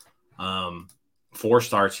May, 4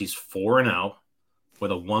 starts, he's 4-0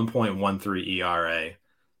 with a 1.13 ERA,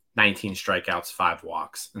 19 strikeouts, 5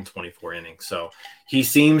 walks in 24 innings. So he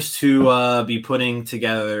seems to be putting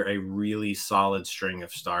together a really solid string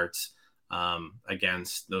of starts.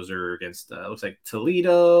 Looks like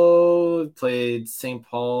Toledo, played St.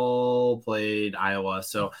 Paul, played Iowa.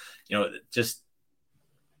 So,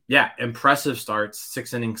 impressive starts,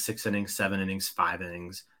 6 innings, 7 innings, 5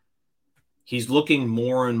 innings. He's looking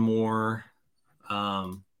more and more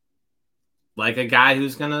like a guy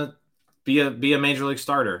who's going to be a major league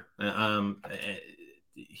starter.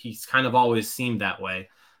 He's kind of always seemed that way.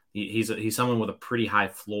 He's someone with a pretty high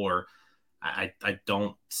floor. I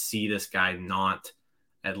don't see this guy not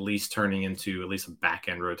at least turning into at least a back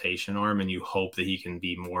end rotation arm, and you hope that he can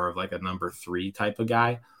be more of like a number 3 type of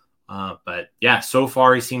guy. But yeah, so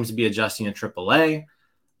far he seems to be adjusting to AAA.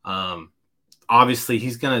 Obviously,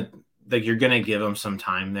 you're gonna give him some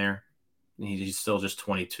time there. He's still just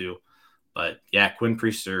 22, but yeah, Quinn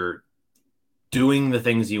Priester doing the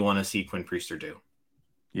things you want to see Quinn Priester do.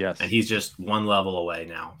 Yes, and he's just one level away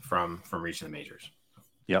now from reaching the majors.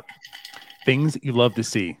 Yep, things you love to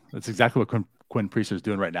see. That's exactly what Quinn Priester is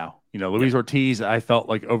doing right now. Luis Ortiz, I felt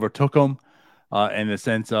like overtook him in the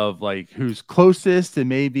sense of like who's closest and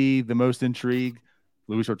maybe the most intrigue.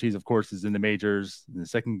 Luis Ortiz, of course, is in the majors in the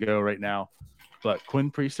second go right now. But Quinn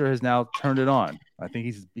Priester has now turned it on. I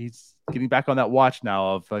think he's getting back on that watch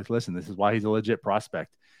now of like, listen, this is why he's a legit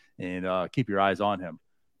prospect, and keep your eyes on him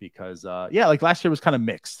because like last year was kind of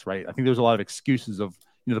mixed, right? I think there was a lot of excuses of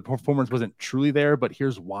the performance wasn't truly there, but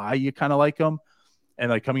here's why you kind of like him, and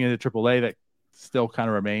like coming into AAA that still kind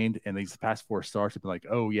of remained, and these past 4 starts have been like,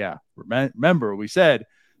 oh yeah, remember we said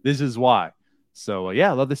this is why. So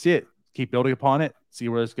I love to see it. Keep building upon it. See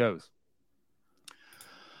where this goes.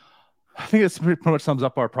 I think that's pretty much sums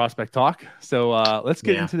up our prospect talk. So let's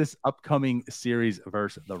get into this upcoming series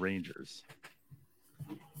versus the Rangers.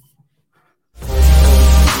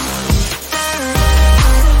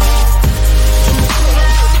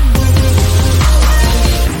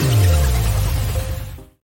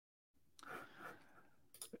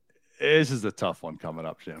 This is a tough one coming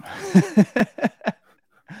up, Jim.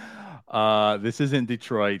 This isn't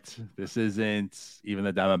Detroit. This isn't even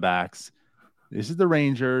the Diamondbacks. This is the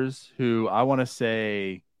Rangers, who I want to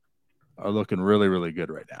say are looking really, really good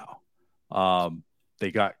right now. They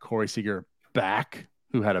got Corey Seager back,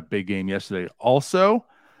 who had a big game yesterday. Also,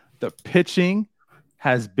 the pitching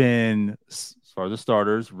has been, as far as the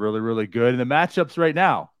starters, really, really good. And the matchups right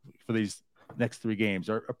now for these next 3 games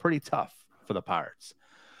are pretty tough for the Pirates.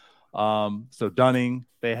 So Dunning,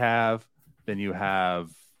 they have. Then you have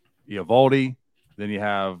Eovaldi. Then you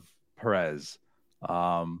have Perez.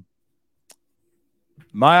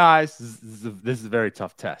 My eyes, this is a very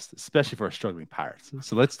tough test, especially for a struggling Pirates.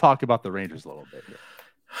 So let's talk about the Rangers a little bit here.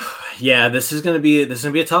 Yeah, this is gonna be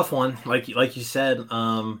a tough one. Like you said,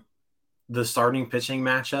 the starting pitching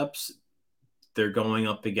matchups, they're going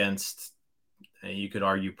up against, you could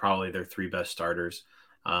argue, probably their 3 best starters.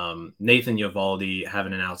 Nathan Eovaldi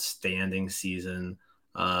having an outstanding season,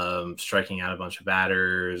 striking out a bunch of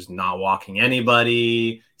batters, not walking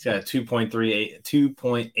anybody. He's got a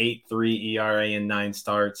 2.83 ERA in 9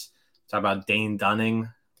 starts. Talk about Dane Dunning,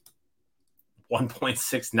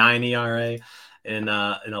 1.69 ERA in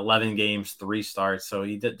 11 games, 3 starts. So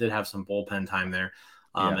he did have some bullpen time there.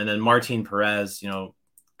 And then Martin Perez,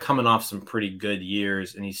 coming off some pretty good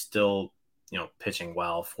years, and he's still pitching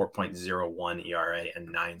well. 4.01 ERA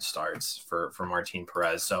and 9 starts for Martin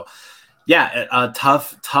Perez. So yeah, a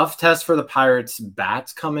tough test for the Pirates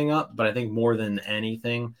bats coming up, but I think more than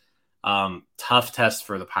anything, tough test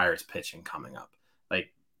for the Pirates pitching coming up.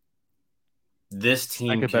 Like, this team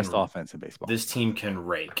second best offense in baseball. This team can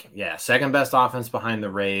rake. Yeah, second best offense behind the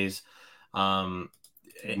Rays. And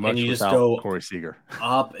you just go Corey Seager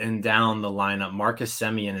up and down the lineup. Marcus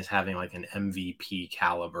Semien is having like an MVP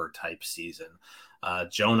caliber type season.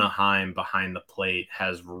 Jonah Heim behind the plate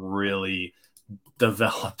has really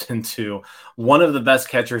developed into one of the best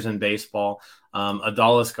catchers in baseball.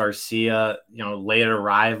 Adolis Garcia, late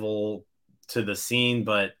arrival to the scene,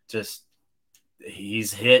 but just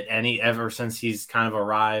he's hit ever since he's kind of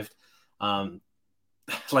arrived.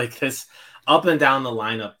 Like this up and down the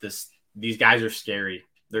lineup, these guys are scary.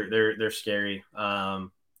 They're scary.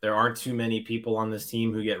 There aren't too many people on this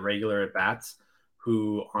team who get regular at bats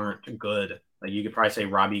who aren't good. Like, you could probably say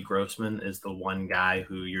Robbie Grossman is the one guy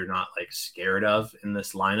who you're not like scared of in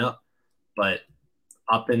this lineup, but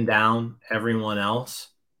up and down, everyone else,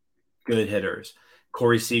 good hitters.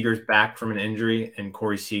 Corey Seager's back from an injury, and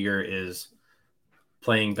Corey Seager is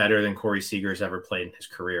playing better than Corey Seager's ever played in his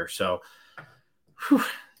career. So,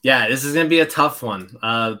 yeah, this is going to be a tough one.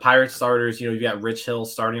 The Pirates starters, you've got Rich Hill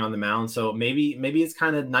starting on the mound. So maybe it's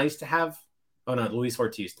kind of nice to have, Luis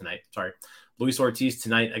Ortiz tonight. Sorry. Luis Ortiz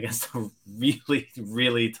tonight against a really,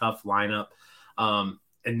 really tough lineup.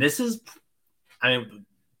 And this is,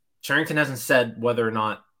 Cherington hasn't said whether or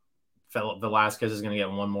not Velasquez is going to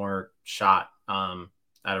get one more shot at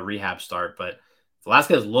a rehab start, but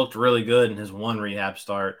Velasquez looked really good in his one rehab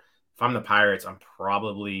start. If I'm the Pirates, I'm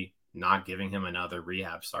probably not giving him another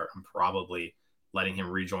rehab start. I'm probably letting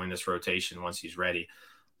him rejoin this rotation once he's ready.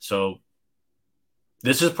 So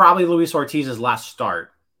this is probably Luis Ortiz's last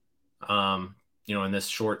start, in this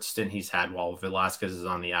short stint he's had while Velasquez is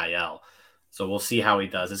on the IL. So we'll see how he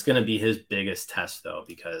does. It's going to be his biggest test, though,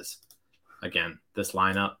 because, again, this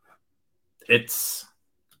lineup,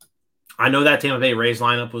 I know that Tampa Bay Rays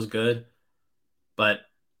lineup was good, but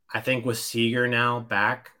I think with Seager now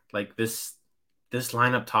back, like this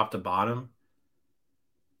lineup top to bottom,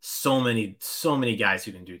 so many guys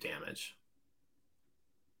who can do damage.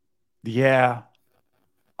 Yeah,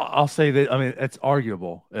 I'll say that. I mean, it's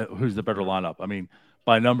arguable who's the better lineup. I mean,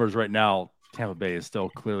 by numbers right now, Tampa Bay is still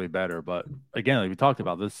clearly better. But again, like we talked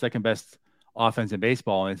about, the second best offense in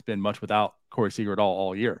baseball, and it's been much without Corey Seager at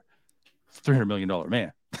all year. It's a $300 million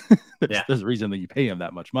man. There's a reason that you pay him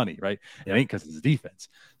that much money, right? It ain't because it's his defense.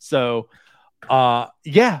 So,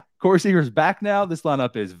 yeah, Corey Seager's back now. This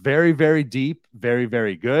lineup is very, very deep, very,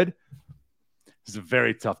 very good. This is a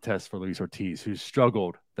very tough test for Luis Ortiz, who's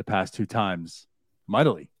struggled the past 2 times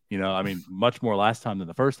mightily. I mean, much more last time than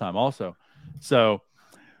the first time also. So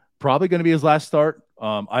probably going to be his last start.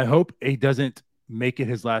 I hope he doesn't make it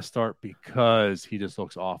his last start because he just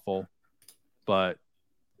looks awful. But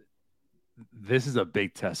this is a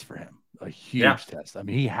big test for him, a huge test. I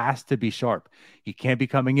mean, he has to be sharp. He can't be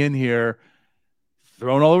coming in here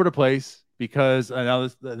thrown all over the place because now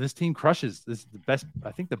this team crushes. This is the best,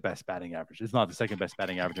 I think the best batting average. It's not the second best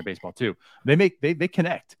batting average in baseball too. They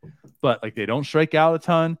connect, but like they don't strike out a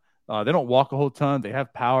ton. They don't walk a whole ton. They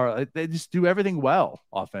have power. They just do everything well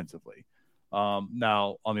offensively.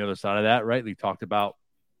 Now on the other side of that, right? We talked about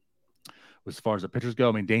as far as the pitchers go.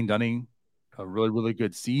 I mean, Dane Dunning, a really, really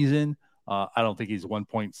good season. I don't think he's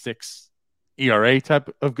 1.6 ERA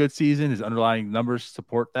type of good season. His underlying numbers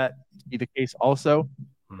support that to be the case also.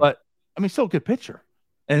 But, I mean, still a good pitcher.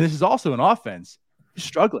 And this is also an offense who's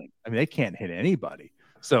struggling. I mean, they can't hit anybody.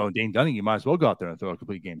 So Dane Dunning, you might as well go out there and throw a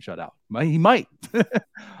complete game shutout. He might.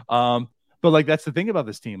 But, like, that's the thing about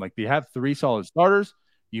this team. Like, you have 3 solid starters.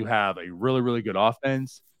 You have a really, really good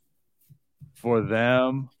offense. For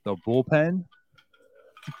them, the bullpen,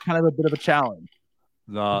 kind of a bit of a challenge.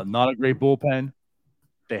 Not a great bullpen.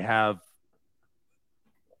 They have,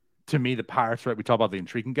 to me, the Pirates, right? We talk about the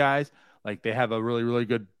intriguing guys. Like they have a really, really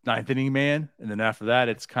good 9th inning man. And then after that,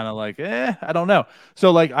 it's kind of like, I don't know.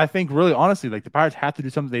 So like, I think really honestly, like the Pirates have to do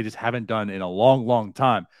something they just haven't done in a long, long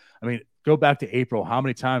time. I mean, go back to April, how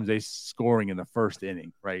many times they scoring in the first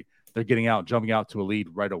inning, right? They're getting out, jumping out to a lead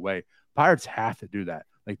right away. Pirates have to do that.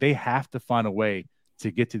 Like they have to find a way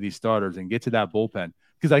to get to these starters and get to that bullpen.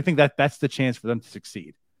 Because I think that's the chance for them to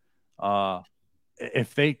succeed.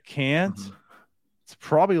 If they can't, it's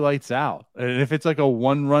probably lights out. And if it's like a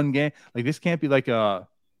 1-run game, like this can't be like how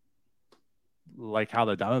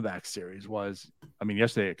the Diamondbacks series was. I mean,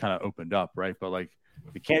 yesterday it kind of opened up, right? But like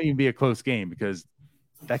it can't even be a close game because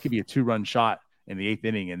that could be a 2-run shot in the 8th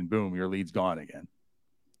inning and boom, your lead's gone again.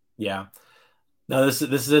 Yeah. No, this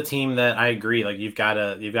is a team that I agree. Like you've got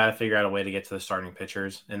to figure out a way to get to the starting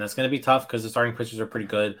pitchers, and that's going to be tough because the starting pitchers are pretty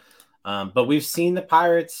good. But we've seen the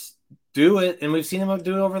Pirates do it, and we've seen them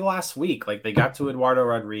do it over the last week. Like they got to Eduardo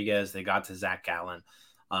Rodriguez, they got to Zach Gallen.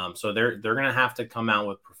 So they're going to have to come out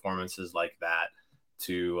with performances like that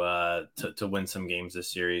to win some games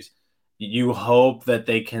this series. You hope that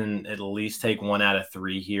they can at least take 1 out of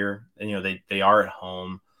 3 here, and they are at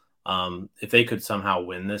home. If they could somehow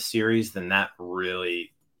win this series, then that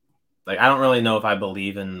really, like, I don't really know if I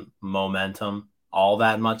believe in momentum all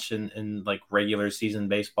that much in like regular season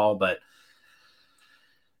baseball, but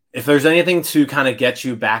if there's anything to kind of get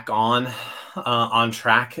you back on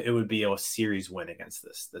track, it would be a series win against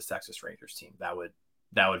this Texas Rangers team. That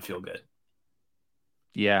would feel good.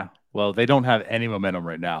 Yeah. Well, they don't have any momentum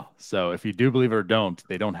right now. So if you do believe it or don't,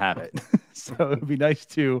 they don't have it. So it'd be nice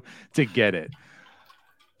to get it.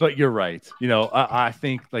 But you're right. I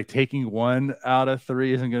think like taking 1 out of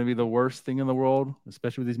 3 isn't going to be the worst thing in the world,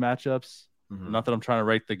 especially with these matchups. Not that I'm trying to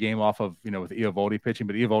write the game off of, with Eovaldi pitching,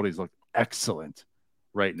 but Eovaldi's looked excellent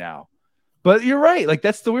right now. But you're right. Like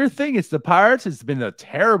that's the weird thing. It's the Pirates. It's been a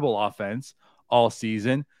terrible offense all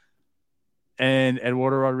season. And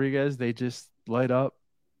Eduardo Rodriguez, they just light up.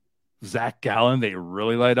 Zach Gallen, they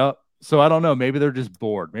really light up. So I don't know. Maybe they're just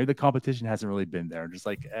bored. Maybe the competition hasn't really been there. Just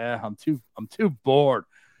like, I'm too bored.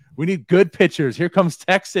 We need good pitchers. Here comes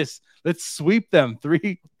Texas. Let's sweep them.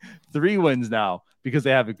 Three wins now because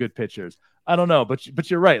they have good pitchers. I don't know, but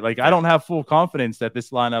you're right. Like I don't have full confidence that this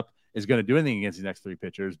lineup is going to do anything against the next 3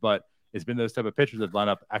 pitchers, but it's been those type of pitchers that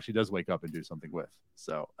lineup actually does wake up and do something with.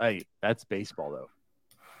 So, hey, that's baseball though.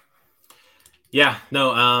 Yeah,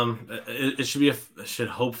 no, it should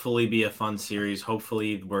hopefully be a fun series.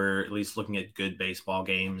 Hopefully we're at least looking at good baseball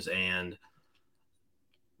games. And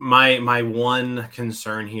my one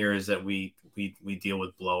concern here is that we deal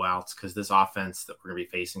with blowouts because this offense that we're going to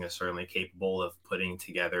be facing is certainly capable of putting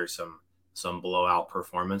together some blowout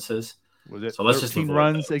performances. Was it so let's 13 just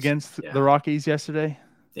runs against the Rockies yesterday?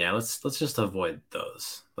 Yeah, let's just avoid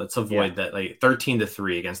those. Let's avoid that, like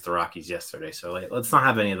 13-3 against the Rockies yesterday. So like, let's not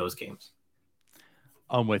have any of those games.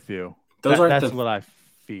 I'm with you. That's what I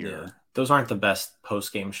fear. Yeah, those aren't the best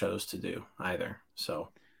post-game shows to do either. So,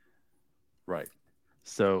 right.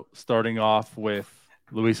 So starting off with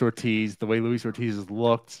Luis Ortiz, the way Luis Ortiz has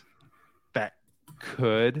looked, that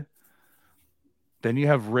could. Then you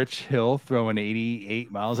have Rich Hill throwing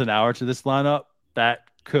 88 miles an hour to this lineup. That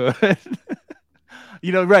could.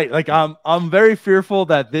 Right. Like I'm very fearful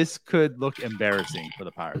that this could look embarrassing for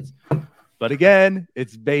the Pirates. But again,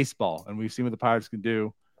 it's baseball, and we've seen what the Pirates can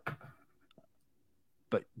do.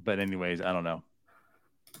 But anyways, I don't know.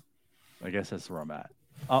 I guess that's where I'm at.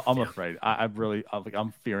 I'm afraid.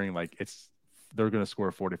 I'm fearing like they're going to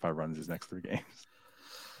score 45 runs these next 3 games.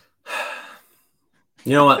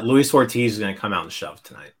 You know what? Luis Ortiz is going to come out and shove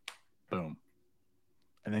tonight. Boom.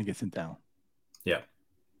 And then get sent down. Yeah.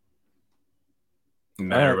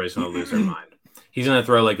 Everybody's going to lose their mind. He's going to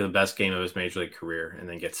throw like the best game of his major league career and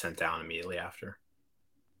then get sent down immediately after.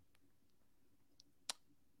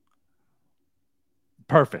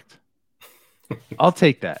 Perfect. I'll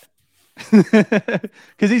take that.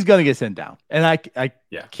 Because he's going to get sent down. And I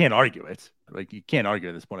can't argue it. Like, you can't argue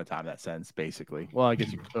at this point in time, in that sense, basically. Well, I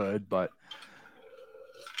guess you could, but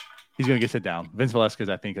he's going to get sent down. Vince Velasquez,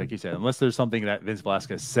 I think, like you said, unless there's something that Vince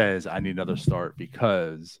Velasquez says, I need another start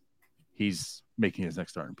because he's making his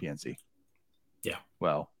next start in PNC. Yeah.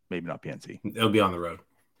 Well, maybe not PNC. It'll be on the road.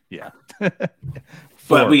 Yeah.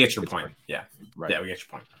 But we get your point. Yeah. Right. Yeah, we get your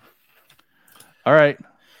point. All right.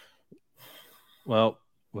 Well,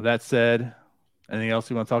 with that said, anything else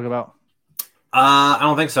you want to talk about? I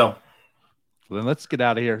don't think so. Well, then let's get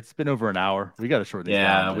out of here. It's been over an hour. We got to shorten this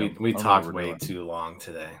down. Yeah, we talked way too long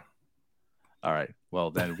today. All right. Well,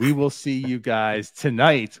 then we will see you guys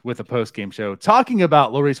tonight with a post-game show talking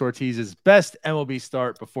about Luis Ortiz's best MLB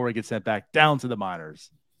start before he gets sent back down to the minors.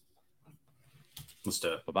 Let's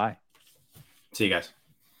do it. Bye-bye. See you guys.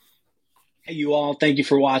 Hey, you all. Thank you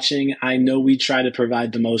for watching. I know we try to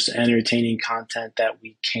provide the most entertaining content that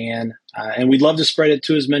we can, and we'd love to spread it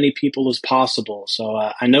to as many people as possible. So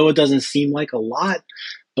I know it doesn't seem like a lot,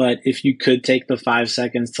 but if you could take the 5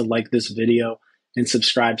 seconds to like this video and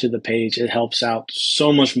subscribe to the page, it helps out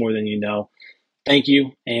so much more than you know. Thank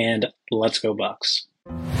you, and let's go Bucks.